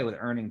long way with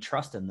earning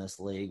trust in this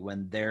league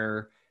when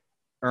their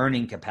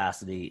earning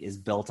capacity is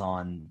built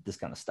on this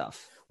kind of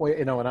stuff. Well,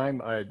 and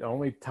the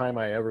only time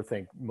I ever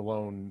think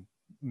Malone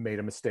made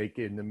a mistake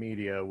in the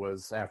media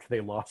was after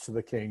they lost to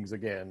the Kings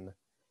again.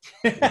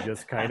 He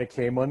just kind of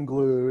came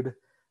unglued.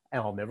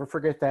 And I'll never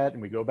forget that.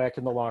 And we go back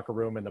in the locker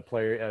room, and the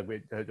player,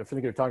 I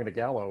think they're talking to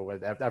Gallo.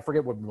 I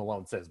forget what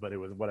Malone says, but it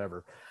was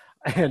whatever.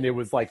 And it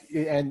was like,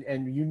 and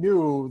you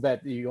knew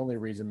that the only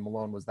reason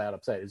Malone was that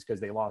upset is because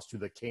they lost to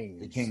the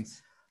Kings. The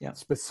Kings, yeah.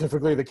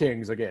 Specifically the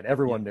Kings again.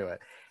 Everyone knew it.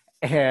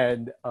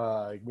 And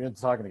we were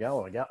talking to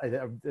Gallo,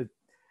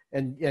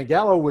 and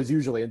Gallo was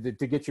usually,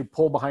 to get you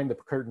pulled behind the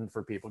curtain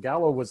for people,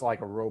 Gallo was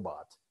like a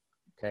robot,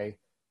 okay,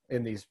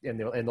 in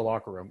the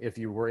locker room, if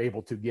you were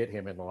able to get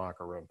him in the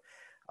locker room.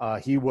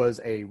 He was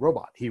a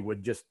robot. He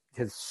would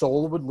his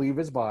soul would leave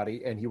his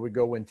body, and he would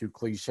go into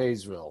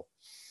Clichésville.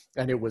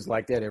 And it was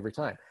like that every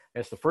time.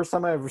 And it's the first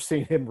time I ever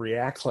seen him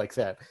react like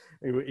that.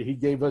 He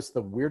gave us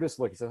the weirdest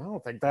look. He said, I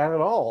don't think that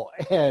at all.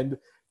 And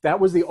that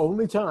was the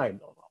only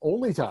time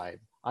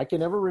I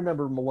can ever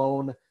remember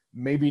Malone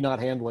maybe not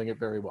handling it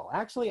very well.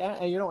 Actually,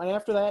 and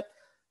after that,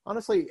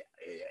 honestly,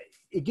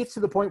 it gets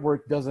to the point where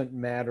it doesn't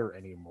matter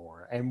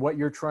anymore. And what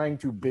you're trying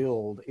to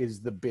build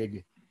is the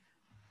big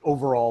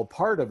overall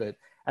part of it.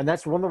 And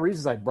that's one of the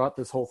reasons I brought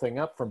this whole thing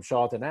up from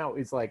Shaw to now.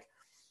 It's like,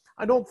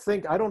 I don't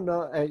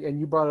know, and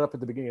you brought it up at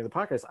the beginning of the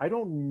podcast, I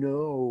don't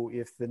know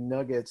if the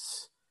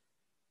Nuggets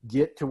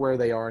get to where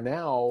they are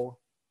now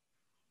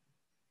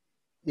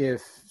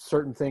if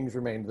certain things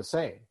remain the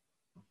same.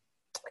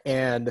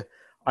 And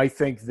I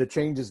think the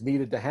changes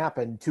needed to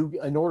happen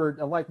in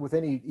order, like with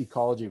any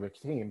ecology of a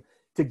team,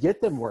 to get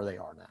them where they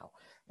are now.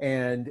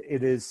 And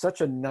it is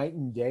such a night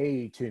and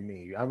day to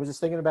me. I was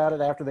just thinking about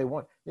it after they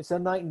won. It's a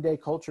night and day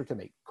culture to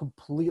me,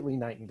 completely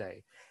night and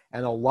day.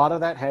 And a lot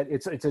of that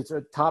it's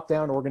a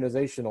top-down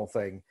organizational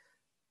thing,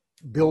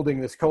 building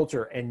this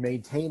culture and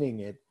maintaining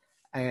it,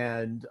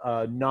 and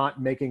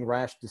not making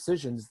rash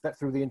decisions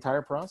through the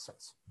entire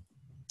process.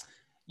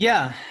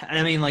 Yeah,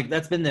 I mean, like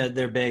that's been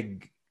their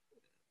big.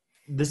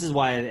 This is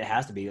why it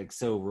has to be like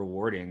so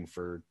rewarding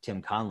for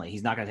Tim Conley.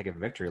 He's not going to take a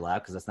victory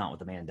lap because that's not what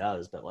the man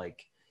does. But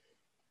like,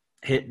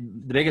 The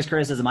biggest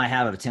criticism I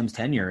have of Tim's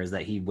tenure is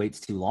that he waits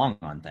too long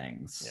on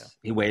things. Yeah.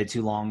 He waited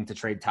too long to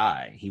trade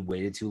Ty. He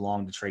waited too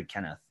long to trade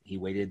Kenneth. He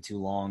waited too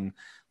long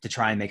to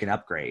try and make an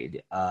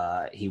upgrade.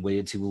 He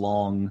waited too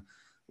long.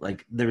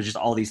 Like, there was just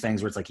all these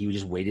things where it's like he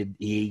just waited.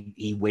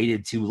 He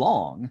waited too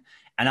long.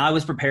 And I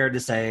was prepared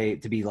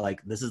to be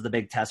like, this is the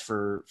big test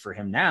for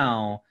him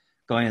now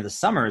going into the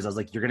summers. I was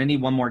like, you're going to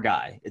need one more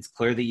guy. It's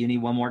clear that you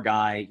need one more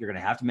guy. You're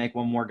going to have to make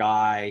one more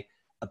guy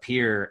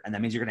appear, and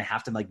that means you're going to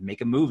have to like make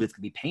a move that's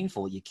going to be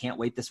painful. You can't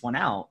wait this one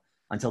out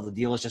until the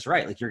deal is just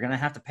right. Like, you're going to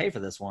have to pay for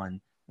this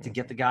one to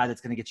get the guy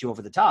that's going to get you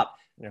over the top.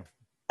 Yeah.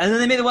 And then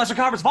they made the Western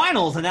Conference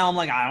Finals, and now I'm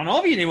like, I don't know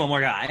if you need one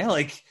more guy.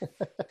 Like,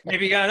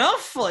 maybe you got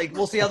enough. Like,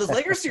 we'll see how this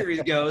Lakers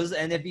series goes.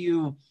 And if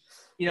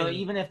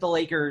even if the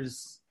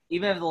Lakers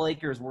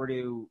were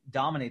to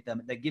dominate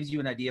them, that gives you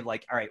an idea of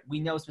like, all right, we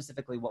know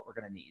specifically what we're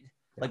going to need.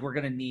 Like, we're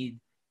going to need.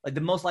 Like,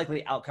 the most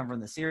likely outcome from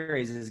the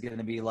series is going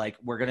to be like,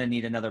 we're going to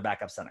need another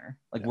backup center.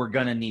 Like, we're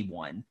going to need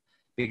one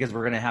because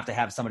we're going to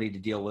have somebody to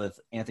deal with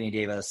Anthony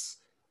Davis,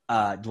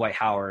 Dwight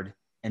Howard,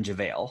 and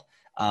JaVale.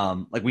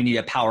 Like, we need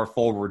a power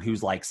forward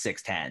who's like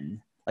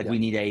 6'10". Like, we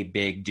need a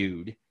big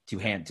dude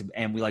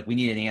and we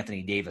need an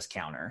Anthony Davis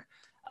counter.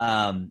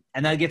 And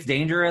that gets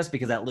dangerous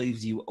because that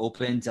leaves you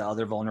open to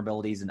other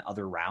vulnerabilities in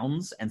other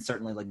rounds. And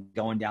certainly, like,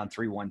 going down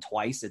 3-1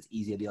 twice, it's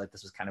easy to be like,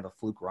 this was kind of a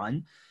fluke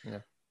run.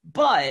 Yeah.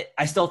 But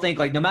I still think,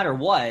 like, no matter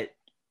what,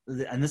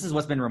 and this is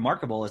what's been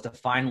remarkable, is to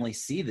finally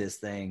see this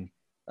thing.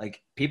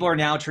 Like, people are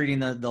now treating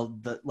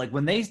the like,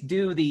 when they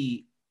do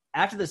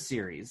after the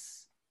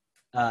series,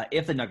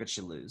 if the Nuggets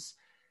should lose,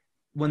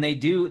 when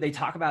they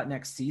talk about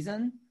next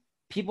season,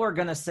 people are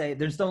going to say,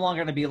 there's no longer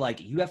going to be like,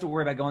 you have to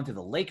worry about going through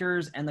the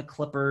Lakers and the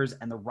Clippers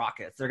and the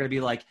Rockets. They're going to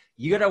be like,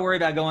 you got to worry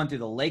about going through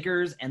the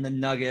Lakers and the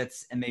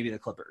Nuggets and maybe the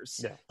Clippers.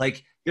 Yeah.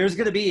 Like, there's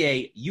going to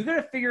be you got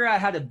to figure out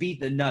how to beat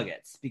the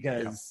Nuggets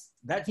because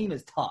that team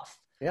is tough.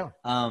 Yeah.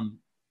 And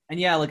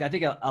yeah, like, I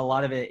think a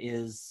lot of it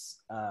is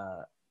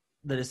the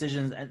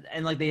decisions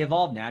and like, they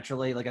evolve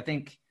naturally. Like, I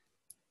think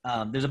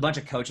there's a bunch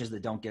of coaches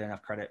that don't get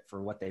enough credit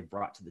for what they've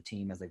brought to the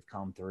team as they've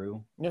come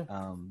through. Yeah.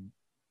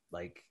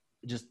 Like,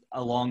 just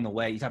along the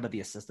way, you talk about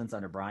the assistants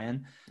under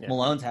Brian. Yeah.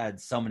 Malone's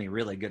had so many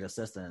really good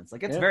assistants.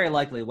 Like, it's very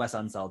likely Wes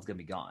Unseld's going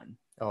to be gone.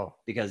 Oh,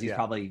 because he's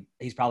probably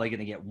going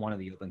to get one of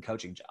the open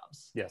coaching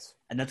jobs. Yes.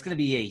 And that's going to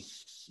be a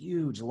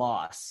huge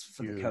loss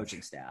for the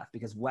coaching staff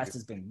because Wes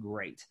has been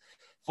great.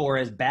 For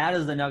as bad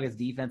as the Nuggets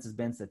defense has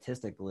been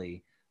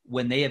statistically,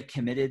 when they have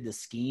committed the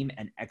scheme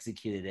and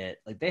executed it,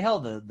 like, they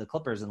held the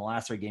Clippers in the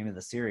last 3 games of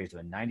the series to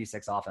a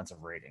 96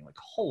 offensive rating. Like,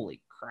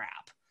 holy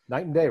crap.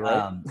 Night and day,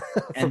 right?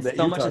 And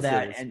so much of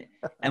that.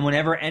 And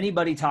whenever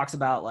anybody talks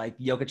about, like,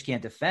 Jokic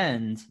can't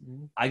defend,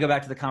 I go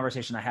back to the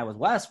conversation I had with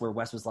Wes, where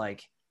Wes was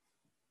like,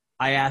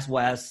 I asked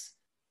Wes,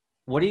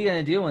 what are you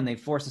going to do when they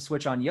force a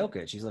switch on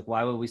Jokic? He's like,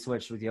 why would we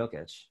switch with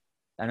Jokic?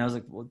 And I was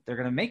like, well, they're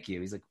going to make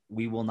you. He's like,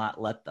 we will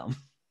not let them.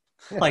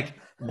 Like,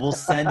 we'll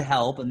send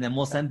help, and then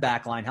we'll send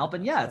backline help.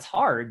 And yeah, it's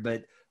hard,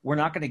 but we're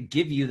not going to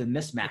give you the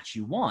mismatch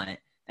you want.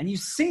 And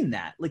you've seen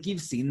that. Like,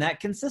 you've seen that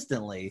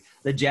consistently.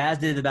 The Jazz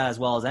did about as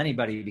well as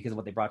anybody because of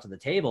what they brought to the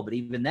table. But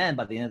even then,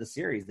 by the end of the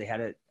series, they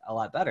had it a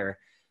lot better.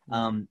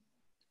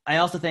 I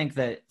also think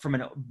that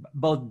from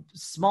both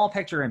small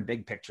picture and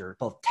big picture,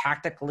 both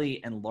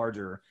tactically and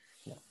larger,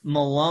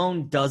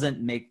 Malone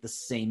doesn't make the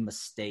same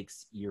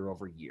mistakes year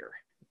over year.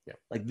 Yeah.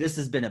 Like, this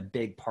has been a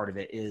big part of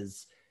it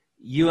is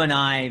you and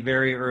I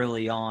very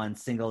early on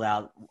singled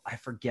out, I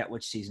forget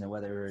which season,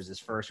 whether it was his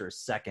first or his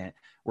second,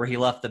 where he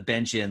left the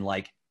bench in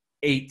like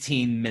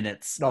 18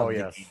 minutes. Oh,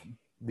 yes.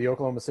 The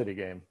Oklahoma City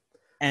game.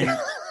 And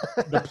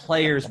the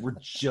players were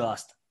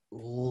just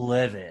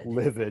livid.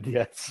 Livid,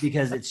 yes.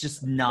 Because it's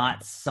just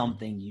not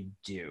something you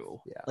do.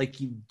 Yeah. Like,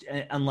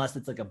 unless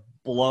it's like a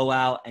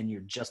blowout and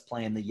you're just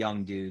playing the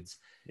young dudes.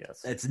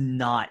 Yes. It's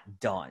not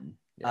done.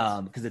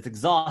 Yes. Because it's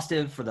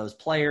exhaustive for those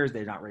players.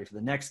 They're not ready for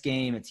the next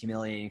game. It's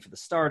humiliating for the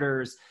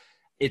starters.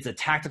 It's a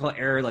tactical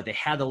error. Like, they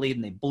had the lead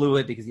and they blew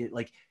it because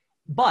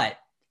but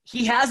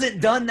he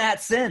hasn't done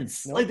that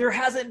since. Nope. Like, there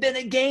hasn't been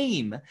a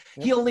game.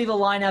 Yep. He'll leave a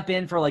lineup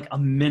in for like a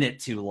minute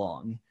too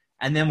long.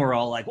 And then we're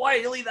all like, why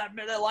did you leave that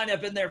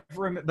lineup in there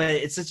for a minute? But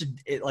it's such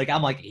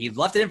I'm like, he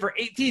left it in for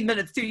 18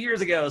 minutes 2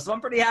 years ago. So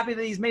I'm pretty happy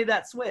that he's made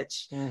that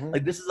switch. Mm-hmm.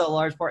 Like, this is a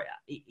large part.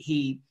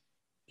 He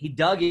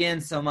dug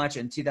in so much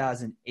in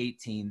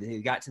 2018 that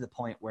he got to the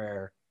point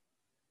where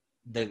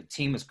the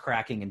team was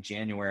cracking in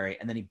January,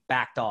 and then he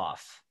backed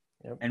off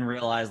and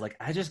realized, like,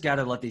 I just got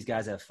to let these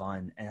guys have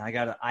fun, and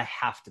I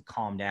have to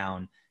calm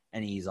down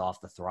and ease off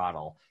the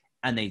throttle.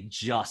 And they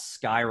just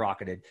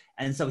skyrocketed.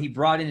 And so he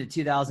brought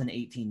into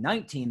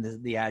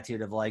 2018-19 the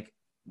attitude of, like,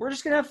 we're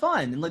just going to have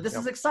fun, and like, this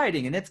is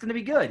exciting, and it's going to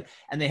be good.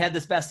 And they had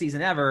this best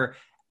season ever.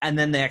 And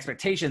then the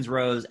expectations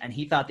rose, and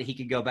he thought that he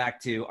could go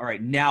back to, all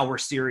right, now we're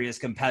serious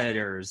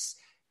competitors.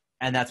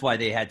 And that's why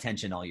they had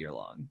tension all year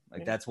long.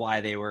 Like, that's why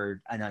they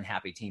were an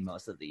unhappy team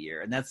most of the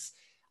year. And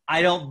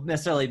I don't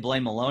necessarily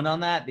blame Malone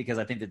on that, because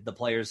I think that the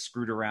players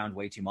screwed around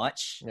way too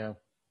much. Yeah.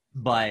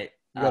 But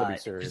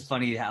it's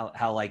funny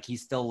how like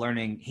he's still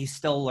learning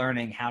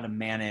how to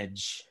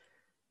manage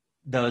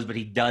those, but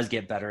he does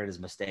get better at his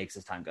mistakes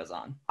as time goes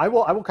on. I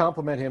will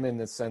compliment him in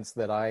the sense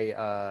that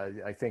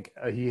I think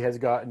he has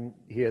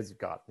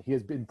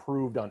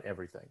improved on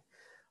everything.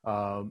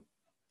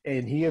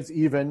 And he is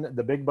even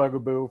the big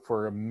bugaboo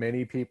for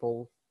many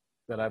people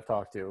that I've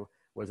talked to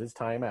was his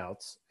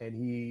timeouts, and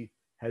he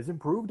has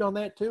improved on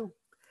that too.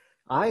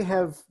 I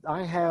have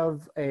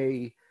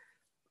a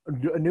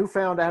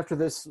newfound after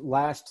this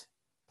last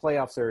two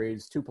playoff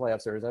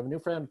series. I have a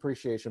newfound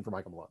appreciation for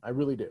Michael Malone. I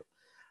really do.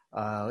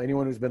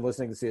 Anyone who's been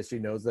listening to CSG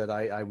knows that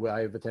I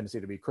have a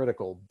tendency to be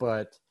critical,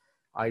 but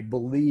I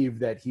believe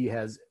that he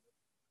has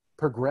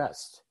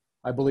progressed.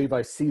 I believe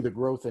I see the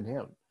growth in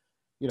him.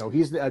 You know,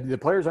 the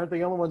players aren't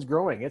the only ones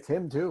growing. It's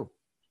him too.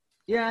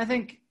 Yeah, I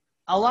think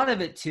a lot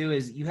of it too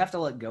is you have to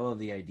let go of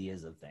the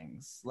ideas of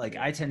things. Like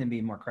I tend to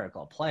be more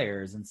critical of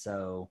players. And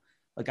so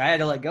like I had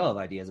to let go of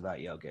ideas about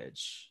Jokic.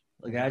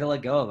 Like I had to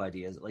let go of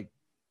ideas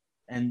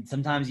and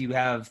sometimes you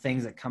have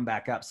things that come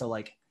back up. So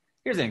like,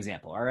 here's an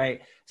example. All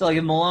right. So like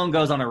if Malone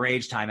goes on a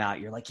rage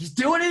timeout, you're like, he's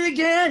doing it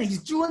again.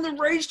 He's doing the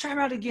rage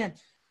timeout again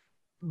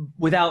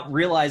without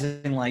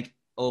realizing like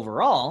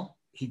overall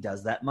he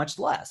does that much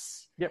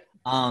less. Yep.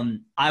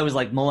 I was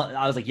like,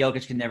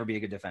 Jokic can never be a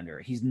good defender.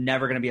 He's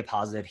never going to be a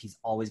positive. He's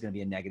always going to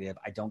be a negative.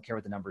 I don't care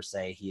what the numbers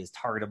say. He is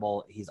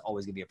targetable. He's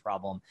always going to be a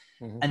problem.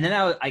 Mm-hmm. And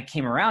then I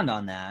came around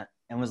on that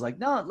and was like,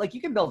 no, like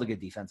you can build a good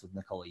defense with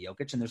Nikola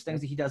Jokic, and there's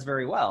things that he does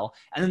very well.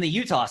 And then the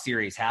Utah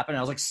series happened. And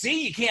I was like,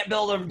 see, you can't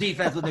build a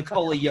defense with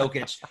Nikola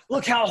Jokic.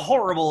 Look how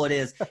horrible it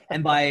is.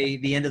 And by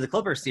the end of the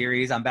Clippers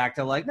series, I'm back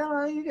to like,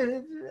 no,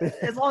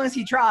 as long as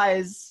he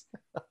tries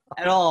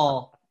at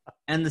all.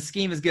 And the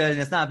scheme is good and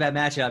it's not a bad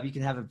matchup, you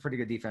can have a pretty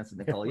good defense with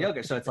Nikola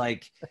Jokic. So it's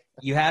like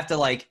you have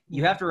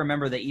to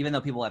remember that even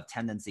though people have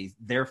tendencies,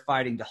 they're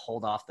fighting to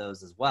hold off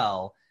those as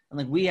well. And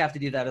like we have to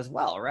do that as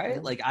well, right?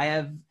 Mm-hmm. Like I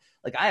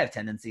have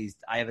tendencies.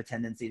 I have a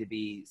tendency to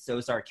be so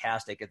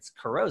sarcastic it's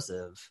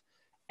corrosive.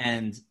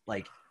 And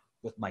like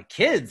with my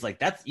kids,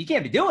 like you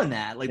can't be doing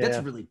that. Like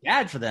that's really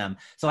bad for them.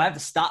 So I have to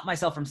stop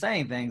myself from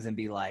saying things and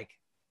be like,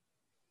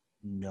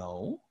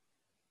 no.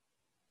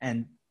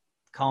 And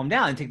calm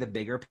down and take the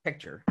bigger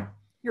picture.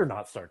 You're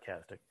not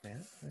sarcastic,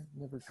 man.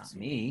 Not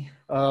me.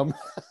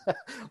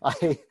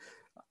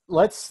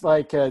 Let's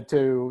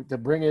to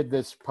bring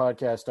this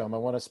podcast home. I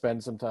want to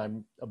spend some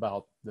time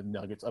about the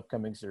Nuggets'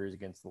 upcoming series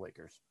against the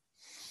Lakers.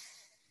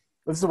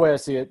 This is the way I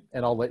see it,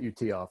 and I'll let you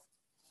tee off.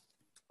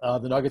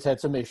 The Nuggets had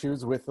some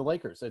issues with the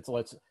Lakers.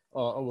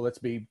 Let's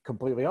be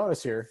completely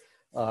honest here.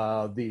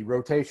 The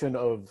rotation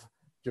of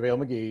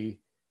JaVale McGee,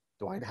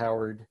 Dwight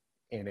Howard,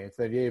 and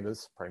Anthony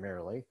Davis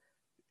primarily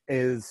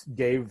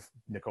gave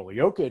Nikola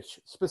Jokic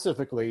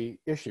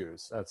specifically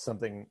issues. That's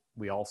something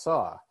we all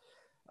saw.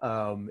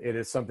 It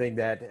is something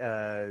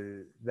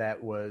that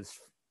was,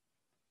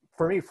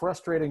 for me,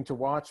 frustrating to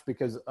watch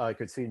because I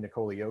could see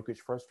Nikola Jokic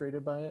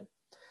frustrated by it.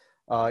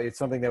 It's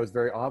something that was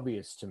very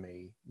obvious to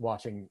me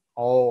watching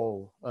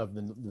all of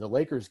the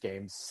Lakers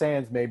games,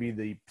 sans maybe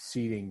the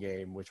seeding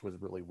game, which was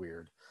really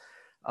weird.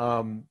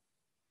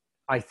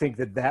 I think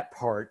that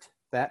part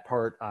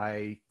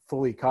I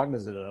fully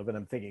cognizant of, and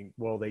I'm thinking,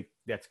 well,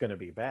 that's going to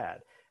be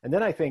bad. And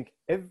then I think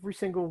every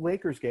single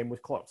Lakers game was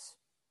close.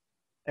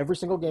 Every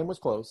single game was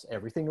close.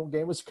 Every single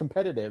game was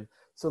competitive.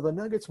 So the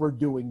Nuggets were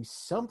doing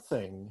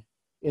something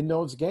in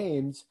those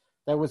games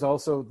that was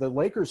also the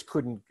Lakers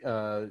couldn't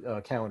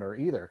counter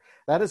either.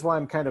 That is why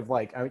I'm kind of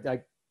like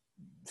I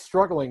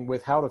struggling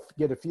with how to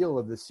get a feel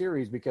of this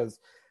series because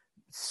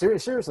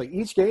seriously,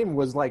 each game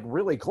was like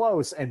really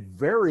close and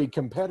very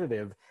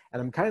competitive.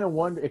 And I'm kind of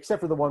wondering,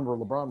 except for the one where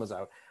LeBron was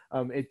out,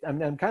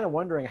 I'm kind of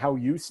wondering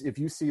if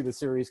you see the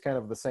series kind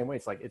of the same way.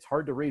 It's like it's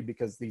hard to read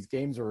because these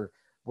games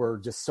were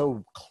just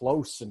so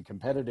close and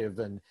competitive,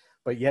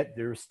 but yet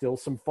there's still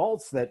some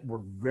faults that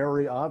were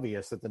very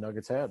obvious that the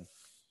Nuggets had.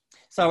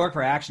 So I work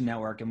for Action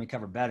Network and we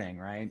cover betting,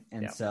 right?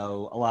 And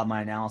so a lot of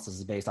my analysis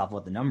is based off of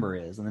what the number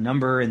is. And the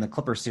number in the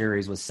Clipper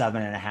series was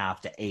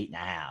 7.5 to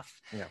 8.5.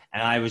 Yeah.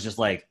 And I was just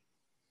like,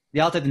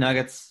 yeah, I'll take the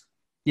Nuggets.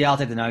 Yeah, I'll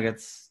take the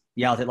Nuggets.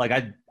 Yeah, I'll take, like,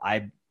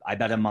 I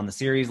bet him on the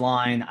series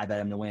line. I bet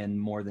him to win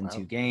more than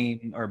two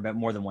games or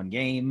more than one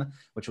game,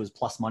 which was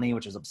plus money,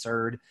 which is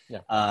absurd.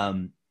 Yeah.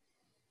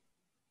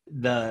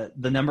 The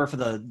number for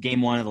the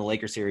game one of the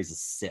Lakers series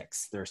is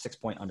 6. They're a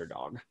 6-point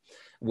underdog,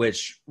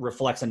 which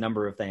reflects a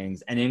number of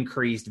things. An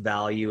increased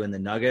value in the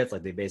Nuggets.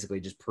 Like they basically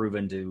just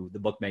proven to the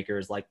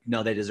bookmakers, like,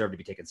 no, they deserve to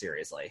be taken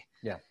seriously.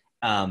 Yeah.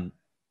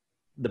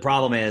 The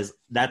problem is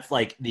that's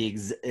like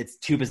it's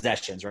 2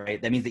 possessions,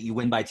 right? That means that you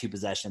win by 2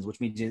 possessions, which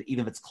means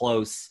even if it's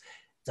close,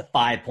 it's a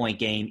 5-point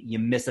game. You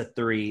miss a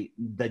 3,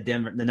 the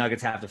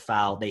Nuggets have to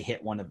foul. They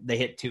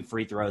hit 2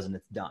 free throws and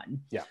it's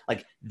done. Yeah.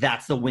 Like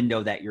that's the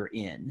window that you're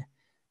in.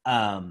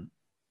 And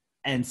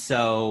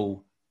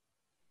so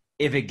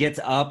if it gets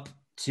up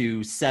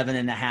to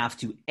 7.5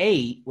 to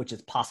 8, which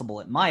is possible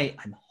it might,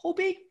 I'm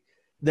hoping,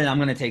 then I'm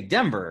going to take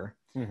Denver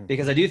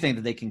because I do think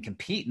that they can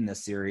compete in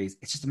this series.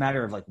 It's just a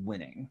matter of like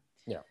winning.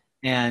 Yeah.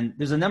 And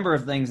there's a number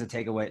of things to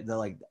take away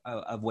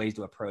of ways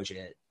to approach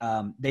it.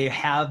 They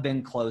have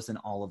been close in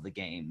all of the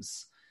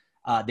games.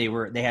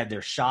 They had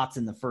their shots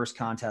in the first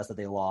contest that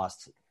they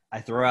lost. I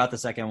throw out the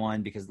second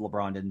one because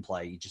LeBron didn't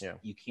play.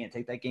 You can't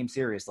take that game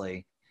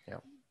seriously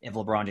if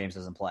LeBron James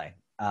doesn't play.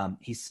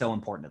 He's so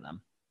important to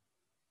them.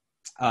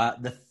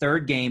 The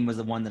third game was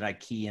the one that I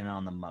key in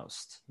on the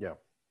most. Yeah.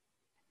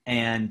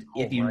 And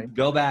if you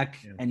go back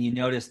and you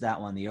notice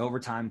that one, the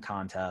overtime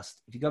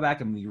contest, if you go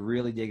back and you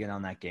really dig in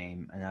on that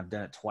game, and I've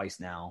done it twice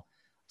now,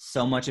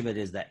 so much of it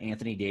is that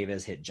Anthony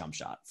Davis hit jump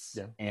shots.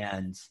 Yeah.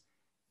 And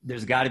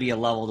there's got to be a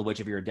level to which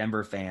if you're a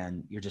Denver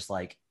fan, you're just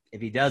like,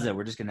 if he does it,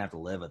 we're just going to have to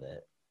live with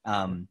it.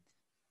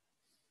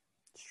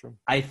 It's true.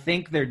 I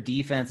think their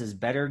defense is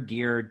better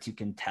geared to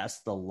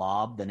contest the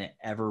lob than it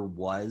ever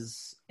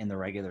was in the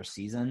regular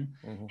season.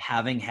 Mm-hmm.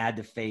 Having had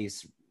to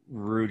face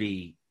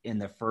Rudy in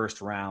the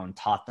first round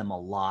taught them a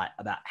lot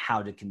about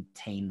how to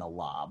contain the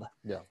lob.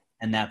 Yeah.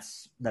 And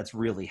that's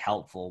really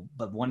helpful.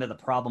 But one of the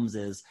problems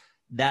is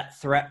that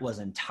threat was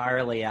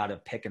entirely out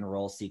of pick and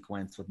roll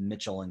sequence with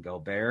Mitchell and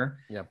Gobert.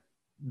 Yeah.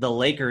 The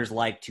Lakers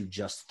like to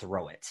just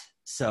throw it.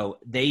 So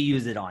they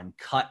use it on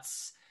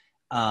cuts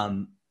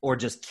or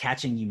just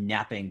catching you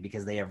napping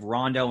because they have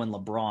Rondo and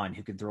LeBron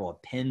who can throw a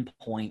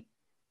pinpoint,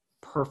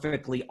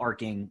 perfectly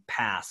arcing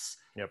pass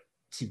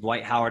to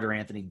Dwight Howard or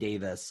Anthony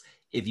Davis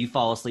if you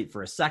fall asleep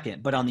for a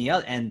second. But on the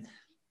other end,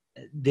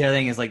 the other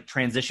thing is like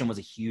transition was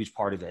a huge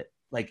part of it.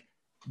 Like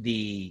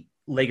the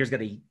Lakers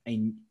got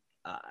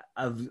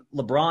of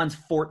LeBron's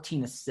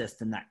 14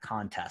 assists in that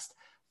contest,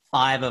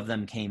 5 of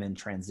them came in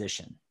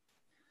transition.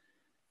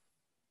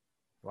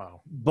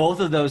 Wow. Both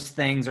of those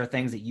things are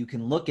things that you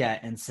can look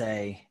at and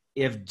say,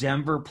 if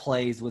Denver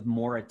plays with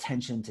more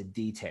attention to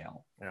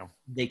detail,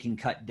 they can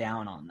cut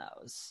down on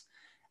those.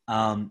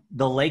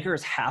 The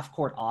Lakers'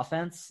 half-court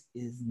offense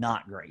is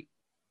not great.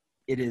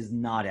 It is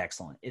not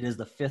excellent. It is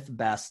the 5th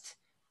best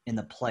in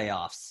the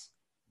playoffs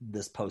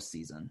this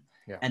postseason.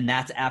 Yeah. And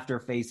that's after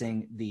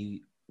facing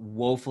the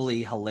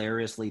woefully,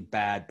 hilariously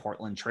bad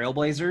Portland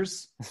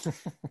Trailblazers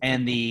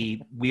and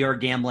the we are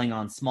gambling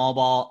on small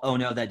ball. Oh,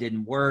 no, that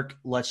didn't work.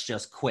 Let's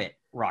just quit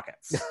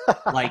Rockets.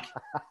 Like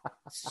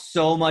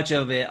so much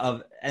of it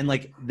and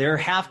like their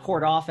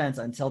half-court offense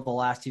until the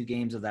last 2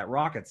 games of that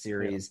Rockets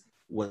series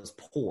was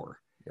poor.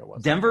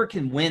 Denver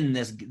can win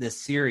this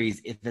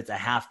series if it's a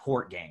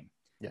half-court game.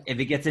 Yeah. If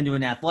it gets into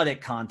an athletic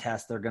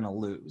contest, they're going to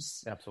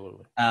lose.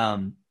 Absolutely.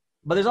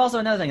 But there's also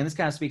another thing, and this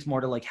kind of speaks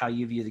more to like how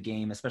you view the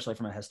game, especially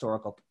from a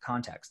historical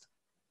context.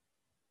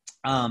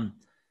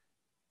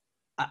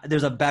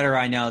 There's a bettor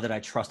I know that I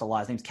trust a lot.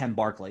 His name's Ken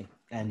Barkley,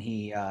 and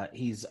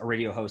he's a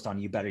radio host on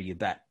You Better You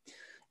Bet.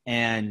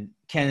 And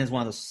Ken is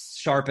one of the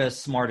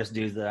sharpest, smartest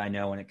dudes that I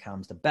know when it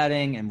comes to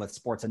betting and with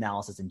sports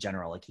analysis in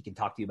general. Like he can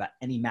talk to you about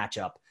any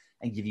matchup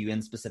and give you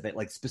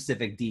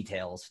specific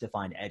details to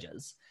find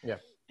edges. Yeah.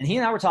 And he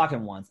and I were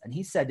talking once, and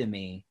he said to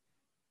me,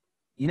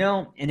 you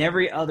know, in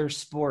every other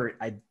sport,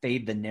 I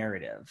fade the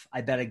narrative.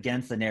 I bet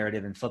against the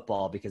narrative in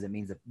football because it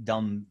means that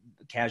dumb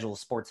casual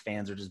sports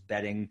fans are just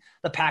betting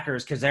the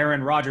Packers because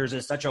Aaron Rodgers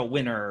is such a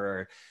winner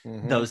or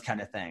those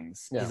kind of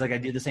things. Yeah. He's like, I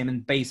do the same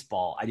in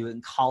baseball. I do it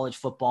in college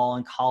football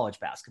and college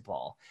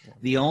basketball. Yeah.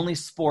 The only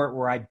sport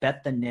where I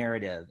bet the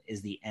narrative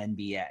is the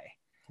NBA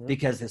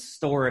because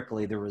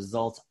historically the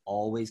results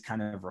always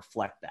kind of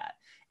reflect that.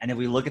 And if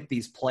we look at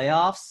these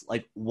playoffs,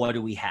 like what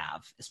do we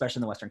have, especially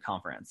in the Western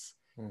Conference?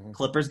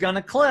 Clippers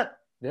gonna clip.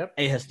 Yep.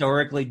 A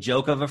historically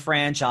joke of a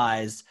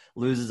franchise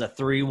loses a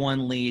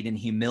 3-1 lead in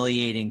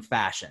humiliating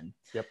fashion.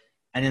 Yep.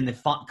 And in the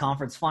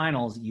conference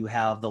finals, you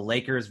have the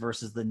Lakers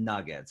versus the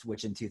Nuggets,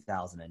 which in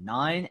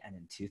 2009 and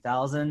in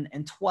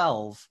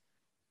 2012,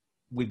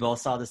 we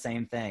both saw the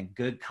same thing.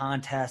 Good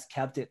contest,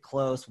 kept it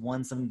close,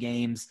 won some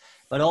games,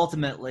 but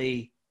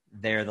ultimately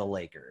they're the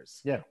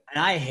Lakers. Yeah.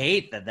 And I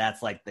hate that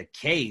that's like the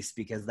case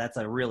because that's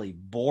a really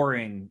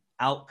boring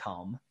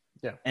outcome.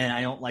 Yeah. And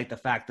I don't like the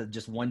fact that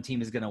just one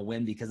team is going to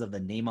win because of the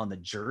name on the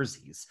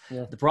jerseys.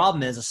 Yeah. The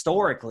problem is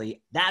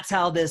historically, that's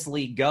how this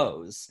league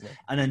goes. Yeah.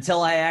 And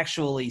until I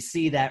actually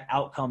see that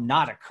outcome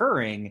not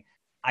occurring,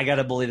 I got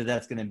to believe that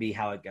that's going to be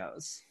how it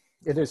goes.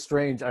 It is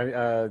strange.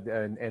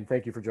 And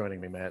thank you for joining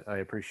me, Matt. I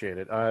appreciate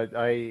it.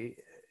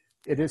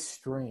 It is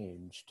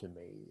strange to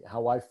me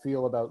how I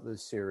feel about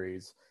this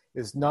series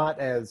is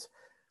not as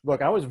 –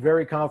 look, I was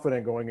very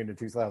confident going into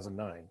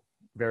 2009.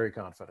 Very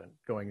confident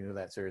going into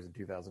that series in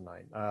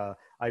 2009.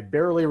 I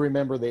barely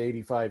remember the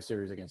 85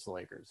 series against the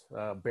Lakers.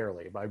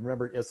 Barely. I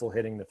remember Issel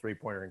hitting the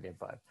 3-pointer in Game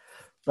 5.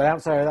 But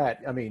outside of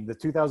that, I mean, the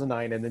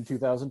 2009 and then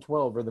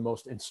 2012 are the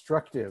most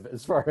instructive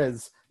as far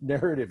as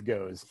narrative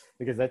goes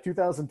because that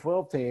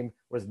 2012 team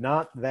was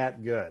not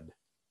that good.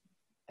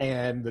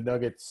 And the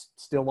Nuggets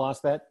still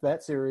lost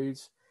that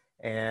series.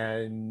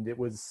 And it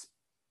was,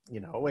 you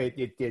know,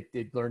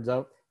 it turns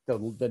out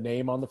the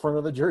name on the front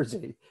of the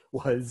jersey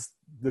was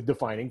the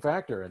defining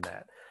factor in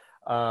that.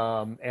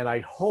 And I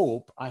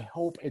hope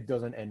it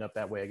doesn't end up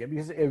that way again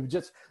because it would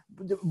just,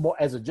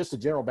 as a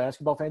general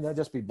basketball fan, that'd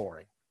just be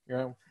boring. You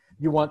know,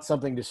 you want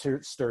something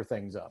to stir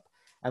things up.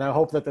 And I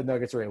hope that the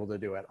Nuggets are able to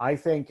do it. I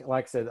think,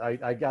 like I said,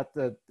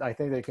 I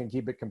think they can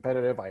keep it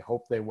competitive. I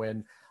hope they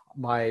win.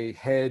 My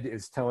head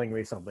is telling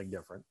me something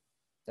different.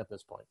 at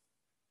this point.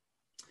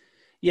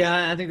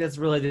 Yeah, I think that's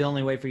really the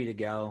only way for you to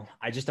go.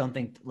 I just don't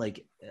think,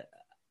 like,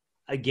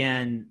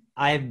 again,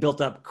 I've built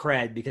up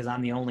cred because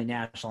I'm the only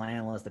national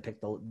analyst that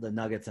picked the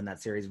Nuggets in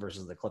that series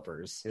versus the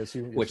Clippers,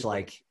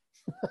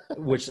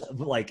 which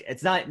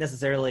it's not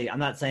necessarily, I'm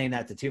not saying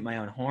that to toot my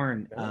own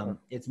horn.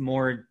 It's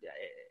more,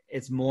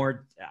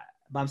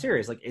 but I'm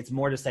serious. Like, it's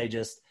more to say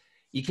just,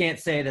 you can't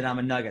say that I'm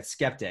a Nugget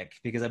skeptic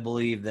because I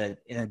believe that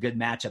in a good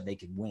matchup, they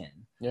could win.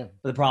 Yeah.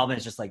 But the problem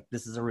is just like,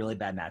 this is a really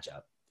bad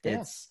matchup.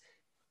 Yeah.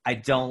 I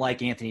don't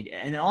like Anthony.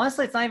 And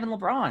honestly, it's not even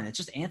LeBron. It's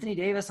just Anthony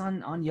Davis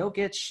on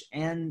Jokic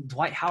and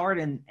Dwight Howard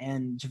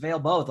and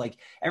JaVale both. Like,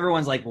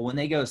 everyone's like, well, when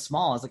they go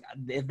small, it's like,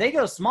 if they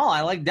go small,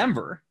 I like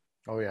Denver.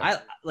 Oh, yeah. I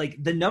like,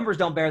 the numbers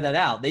don't bear that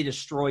out. They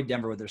destroyed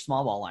Denver with their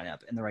small ball lineup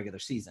in the regular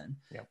season.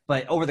 Yep.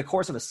 But over the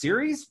course of a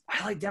series,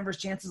 I like Denver's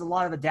chances a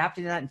lot of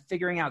adapting to that and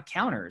figuring out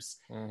counters,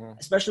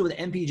 especially with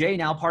MPJ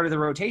now part of the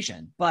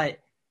rotation. But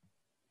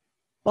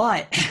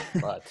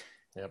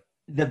yep.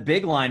 The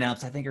big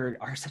lineups, I think,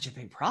 are such a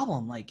big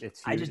problem. Like,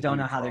 I just don't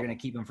know how they're going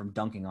to keep them from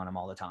dunking on them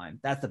all the time.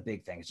 That's the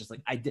big thing. It's just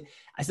like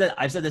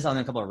I've said this on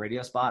a couple of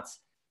radio spots.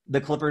 The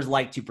Clippers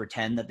like to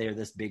pretend that they're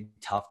this big,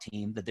 tough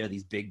team, that they're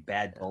these big,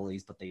 bad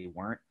bullies, but they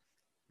weren't.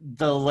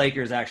 The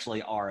Lakers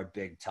actually are a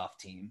big, tough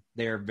team.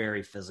 They're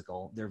very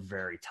physical. They're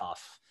very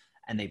tough,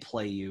 and they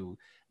play you.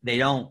 They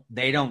don't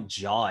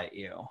jaw at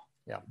you.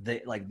 Yeah.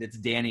 It's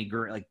Danny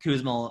Green. Like,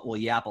 Kuzma will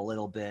yap a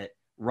little bit.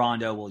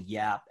 Rondo will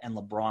yap, and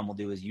LeBron will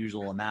do his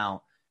usual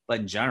amount. But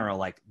in general,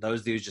 like,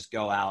 those dudes just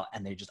go out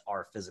and they just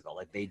are physical.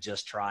 Like, they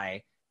just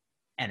try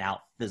and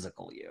out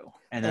physical you.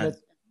 And then,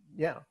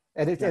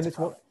 it's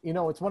one,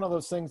 it's one of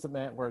those things that,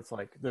 Matt, where it's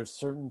like, there's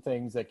certain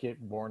things that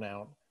get worn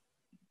out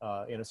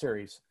in a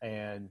series,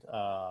 and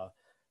the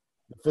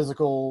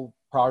physical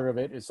part of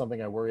it is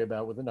something I worry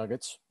about with the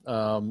Nuggets.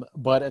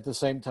 But at the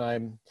same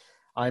time,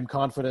 I'm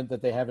confident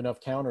that they have enough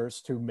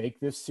counters to make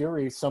this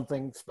series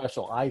something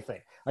special. I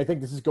think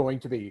this is going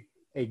to be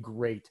a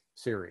great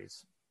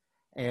series.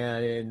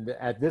 And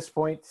at this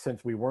point,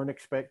 since we weren't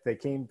they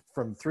came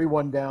from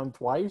 3-1 down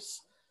twice.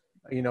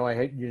 I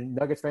hate you,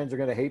 Nuggets fans are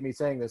going to hate me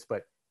saying this,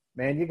 but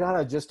man, you got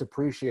to just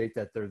appreciate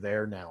that they're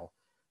there now,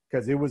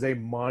 because it was a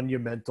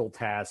monumental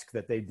task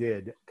that they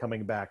did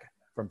coming back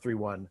from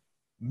 3-1,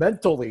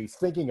 mentally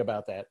thinking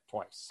about that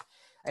twice.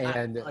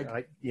 And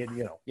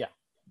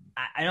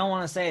I don't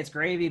want to say it's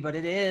gravy, but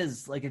it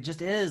is. Like, it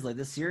just is. Like,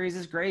 this series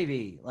is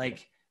gravy.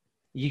 Like,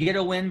 you get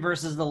a win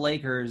versus the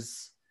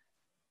Lakers.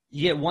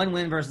 You get one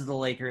win versus the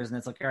Lakers, and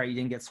it's like, all right, you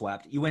didn't get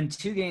swept. You win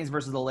 2 games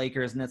versus the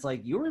Lakers, and it's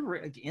like, you were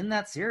in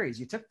that series.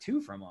 You took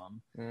 2 from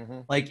them. Mm-hmm.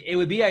 Like, it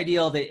would be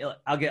ideal that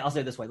I'll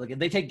say it this way. Like, if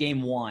they take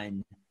game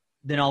 1,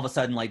 then all of a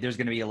sudden, like, there's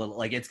going to be a little,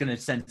 like, it's going to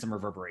send some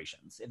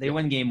reverberations. If they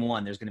win game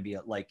 1, there's going to be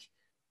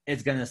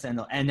it's going to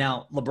send. And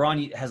now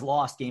LeBron has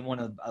lost game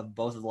 1 of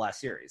both of the last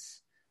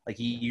series. Like,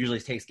 he usually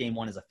takes game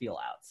 1 as a feel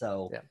out.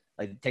 So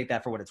like, take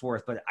that for what it's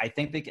worth. But I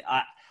think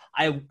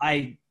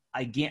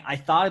I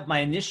thought my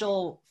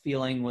initial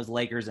feeling was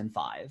Lakers in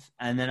 5.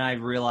 And then I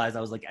realized,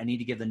 I was like, I need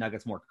to give the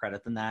Nuggets more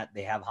credit than that.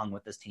 They have hung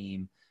with this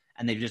team,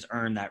 and they've just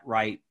earned that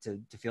right to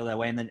feel that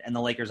way. And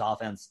the Lakers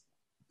offense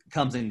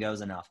comes and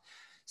goes enough.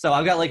 So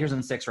I've got Lakers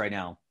in 6 right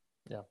now.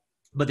 Yeah.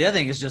 But the other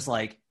thing is just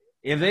like,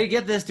 if they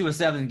get this to a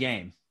 7th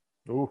game,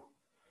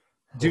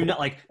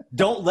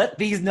 don't let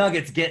these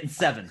Nuggets get in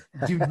 7.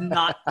 Do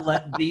not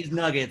let these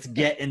Nuggets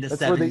get into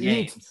 7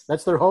 games. Eat.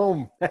 That's their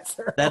home.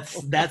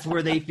 That's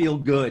where they feel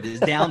good, is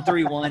down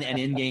 3-1 and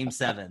in game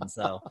 7.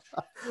 So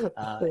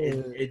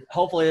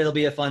hopefully it'll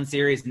be a fun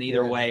series. And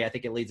either way, I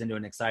think it leads into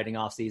an exciting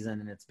offseason,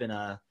 and it's been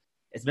a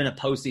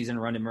postseason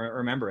run. And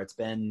remember, it's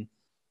been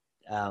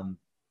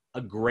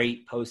a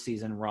great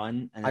postseason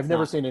run. And I've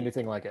never seen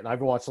anything like it.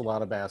 I've watched a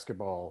lot of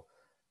basketball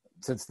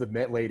since the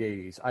late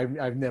 80s.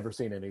 I've never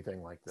seen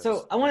anything like this.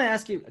 So I want to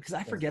ask you, because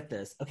I forget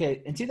this.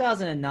 Okay, in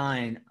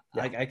 2009,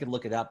 I could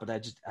look it up, but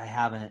I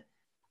haven't.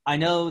 I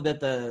know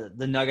that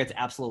the Nuggets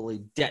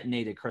absolutely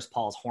detonated Chris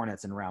Paul's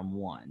Hornets in round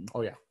 1.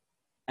 Oh, yeah.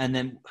 And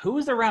then who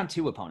was their round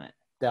 2 opponent?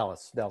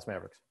 Dallas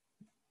Mavericks.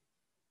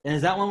 And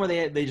is that one where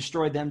they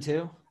destroyed them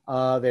too?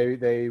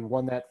 They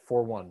won that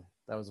 4-1.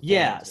 That was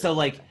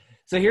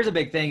so here's a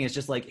big thing. It's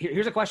just like,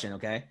 here's a question,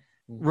 okay?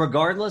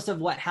 Regardless of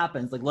what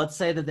happens, like, let's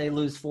say that they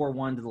lose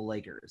 4-1 to the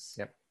Lakers.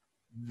 Yep.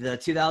 The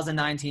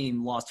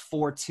 2019 lost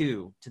 4-2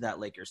 to that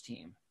Lakers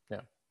team. Yeah.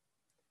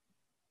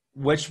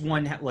 Which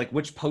one,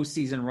 which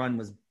postseason run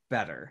was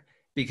better?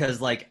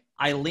 Because,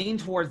 I lean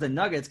towards the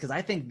Nuggets because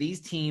I think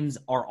these teams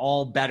are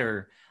all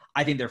better.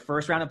 I think their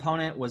first round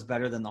opponent was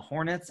better than the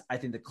Hornets. I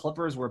think the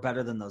Clippers were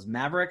better than those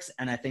Mavericks.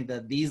 And I think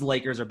that these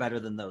Lakers are better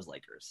than those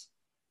Lakers.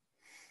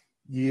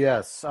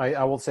 Yes,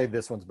 I will say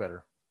this one's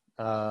better.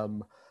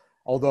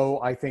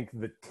 Although I think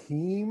the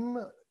team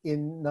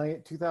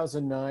in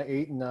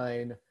 2008 and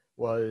 9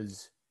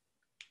 was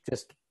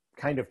just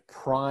kind of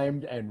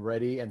primed and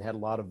ready and had a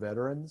lot of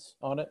veterans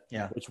on it,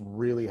 which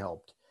really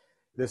helped.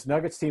 This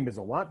Nuggets team is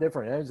a lot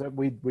different. As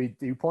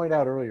you pointed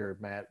out earlier,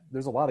 Matt,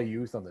 there's a lot of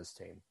youth on this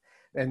team.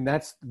 And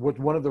that's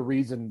one of the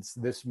reasons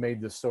this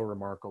made this so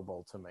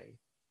remarkable to me.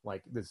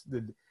 Like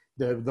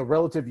the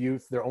relative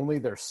youth, they're only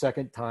their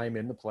second time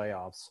in the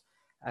playoffs,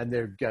 and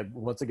they're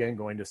once again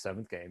going to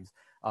 7th games.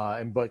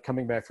 But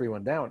coming back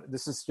 3-1 down,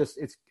 this is just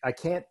I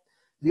can't.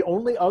 The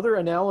only other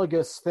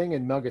analogous thing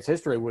in Nuggets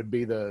history would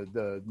be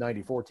the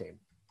 94 team.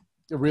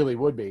 It really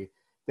would be.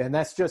 And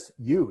that's just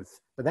youth.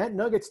 But that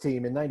Nuggets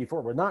team in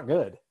 94 were not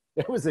good.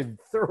 It was a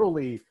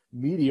thoroughly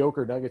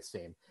mediocre Nuggets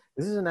team.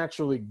 This is an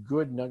actually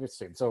good Nuggets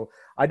team. So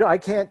I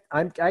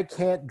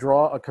can't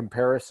draw a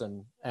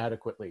comparison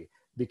adequately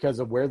because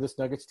of where this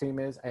Nuggets team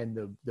is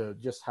and the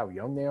just how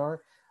young they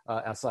are.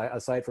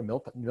 Aside from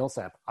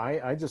Millsap,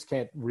 I just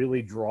can't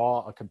really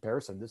draw a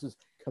comparison. This is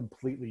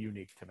completely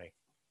unique to me.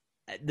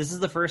 This is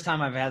the first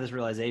time I've had this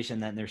realization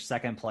that in their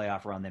second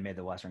playoff run, they made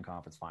the Western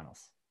Conference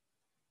Finals.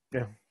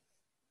 Yeah.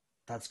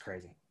 That's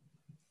crazy.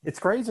 It's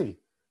crazy.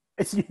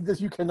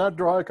 You cannot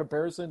draw a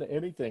comparison to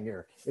anything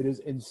here. It is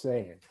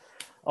insane.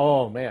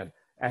 Oh, man.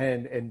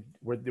 And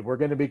we're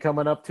going to be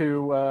coming up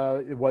to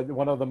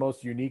one of the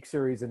most unique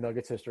series in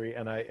Nuggets history.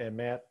 And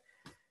Matt,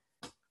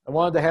 I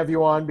wanted to have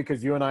you on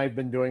because you and I have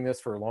been doing this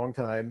for a long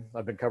time.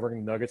 I've been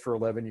covering the Nuggets for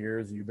 11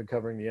 years. You've been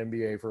covering the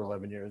NBA for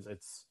 11 years.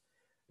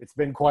 It's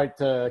been quite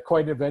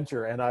an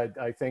adventure. And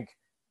I think,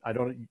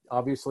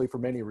 obviously for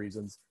many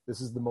reasons, this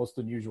is the most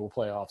unusual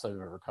playoffs I've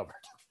ever covered.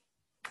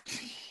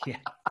 Yeah,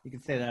 you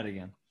can say that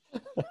again.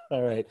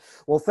 All right.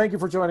 Well, thank you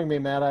for joining me,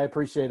 Matt. I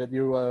appreciate it.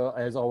 You,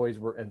 as always,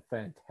 were a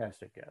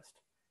fantastic guest.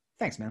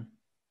 Thanks, man.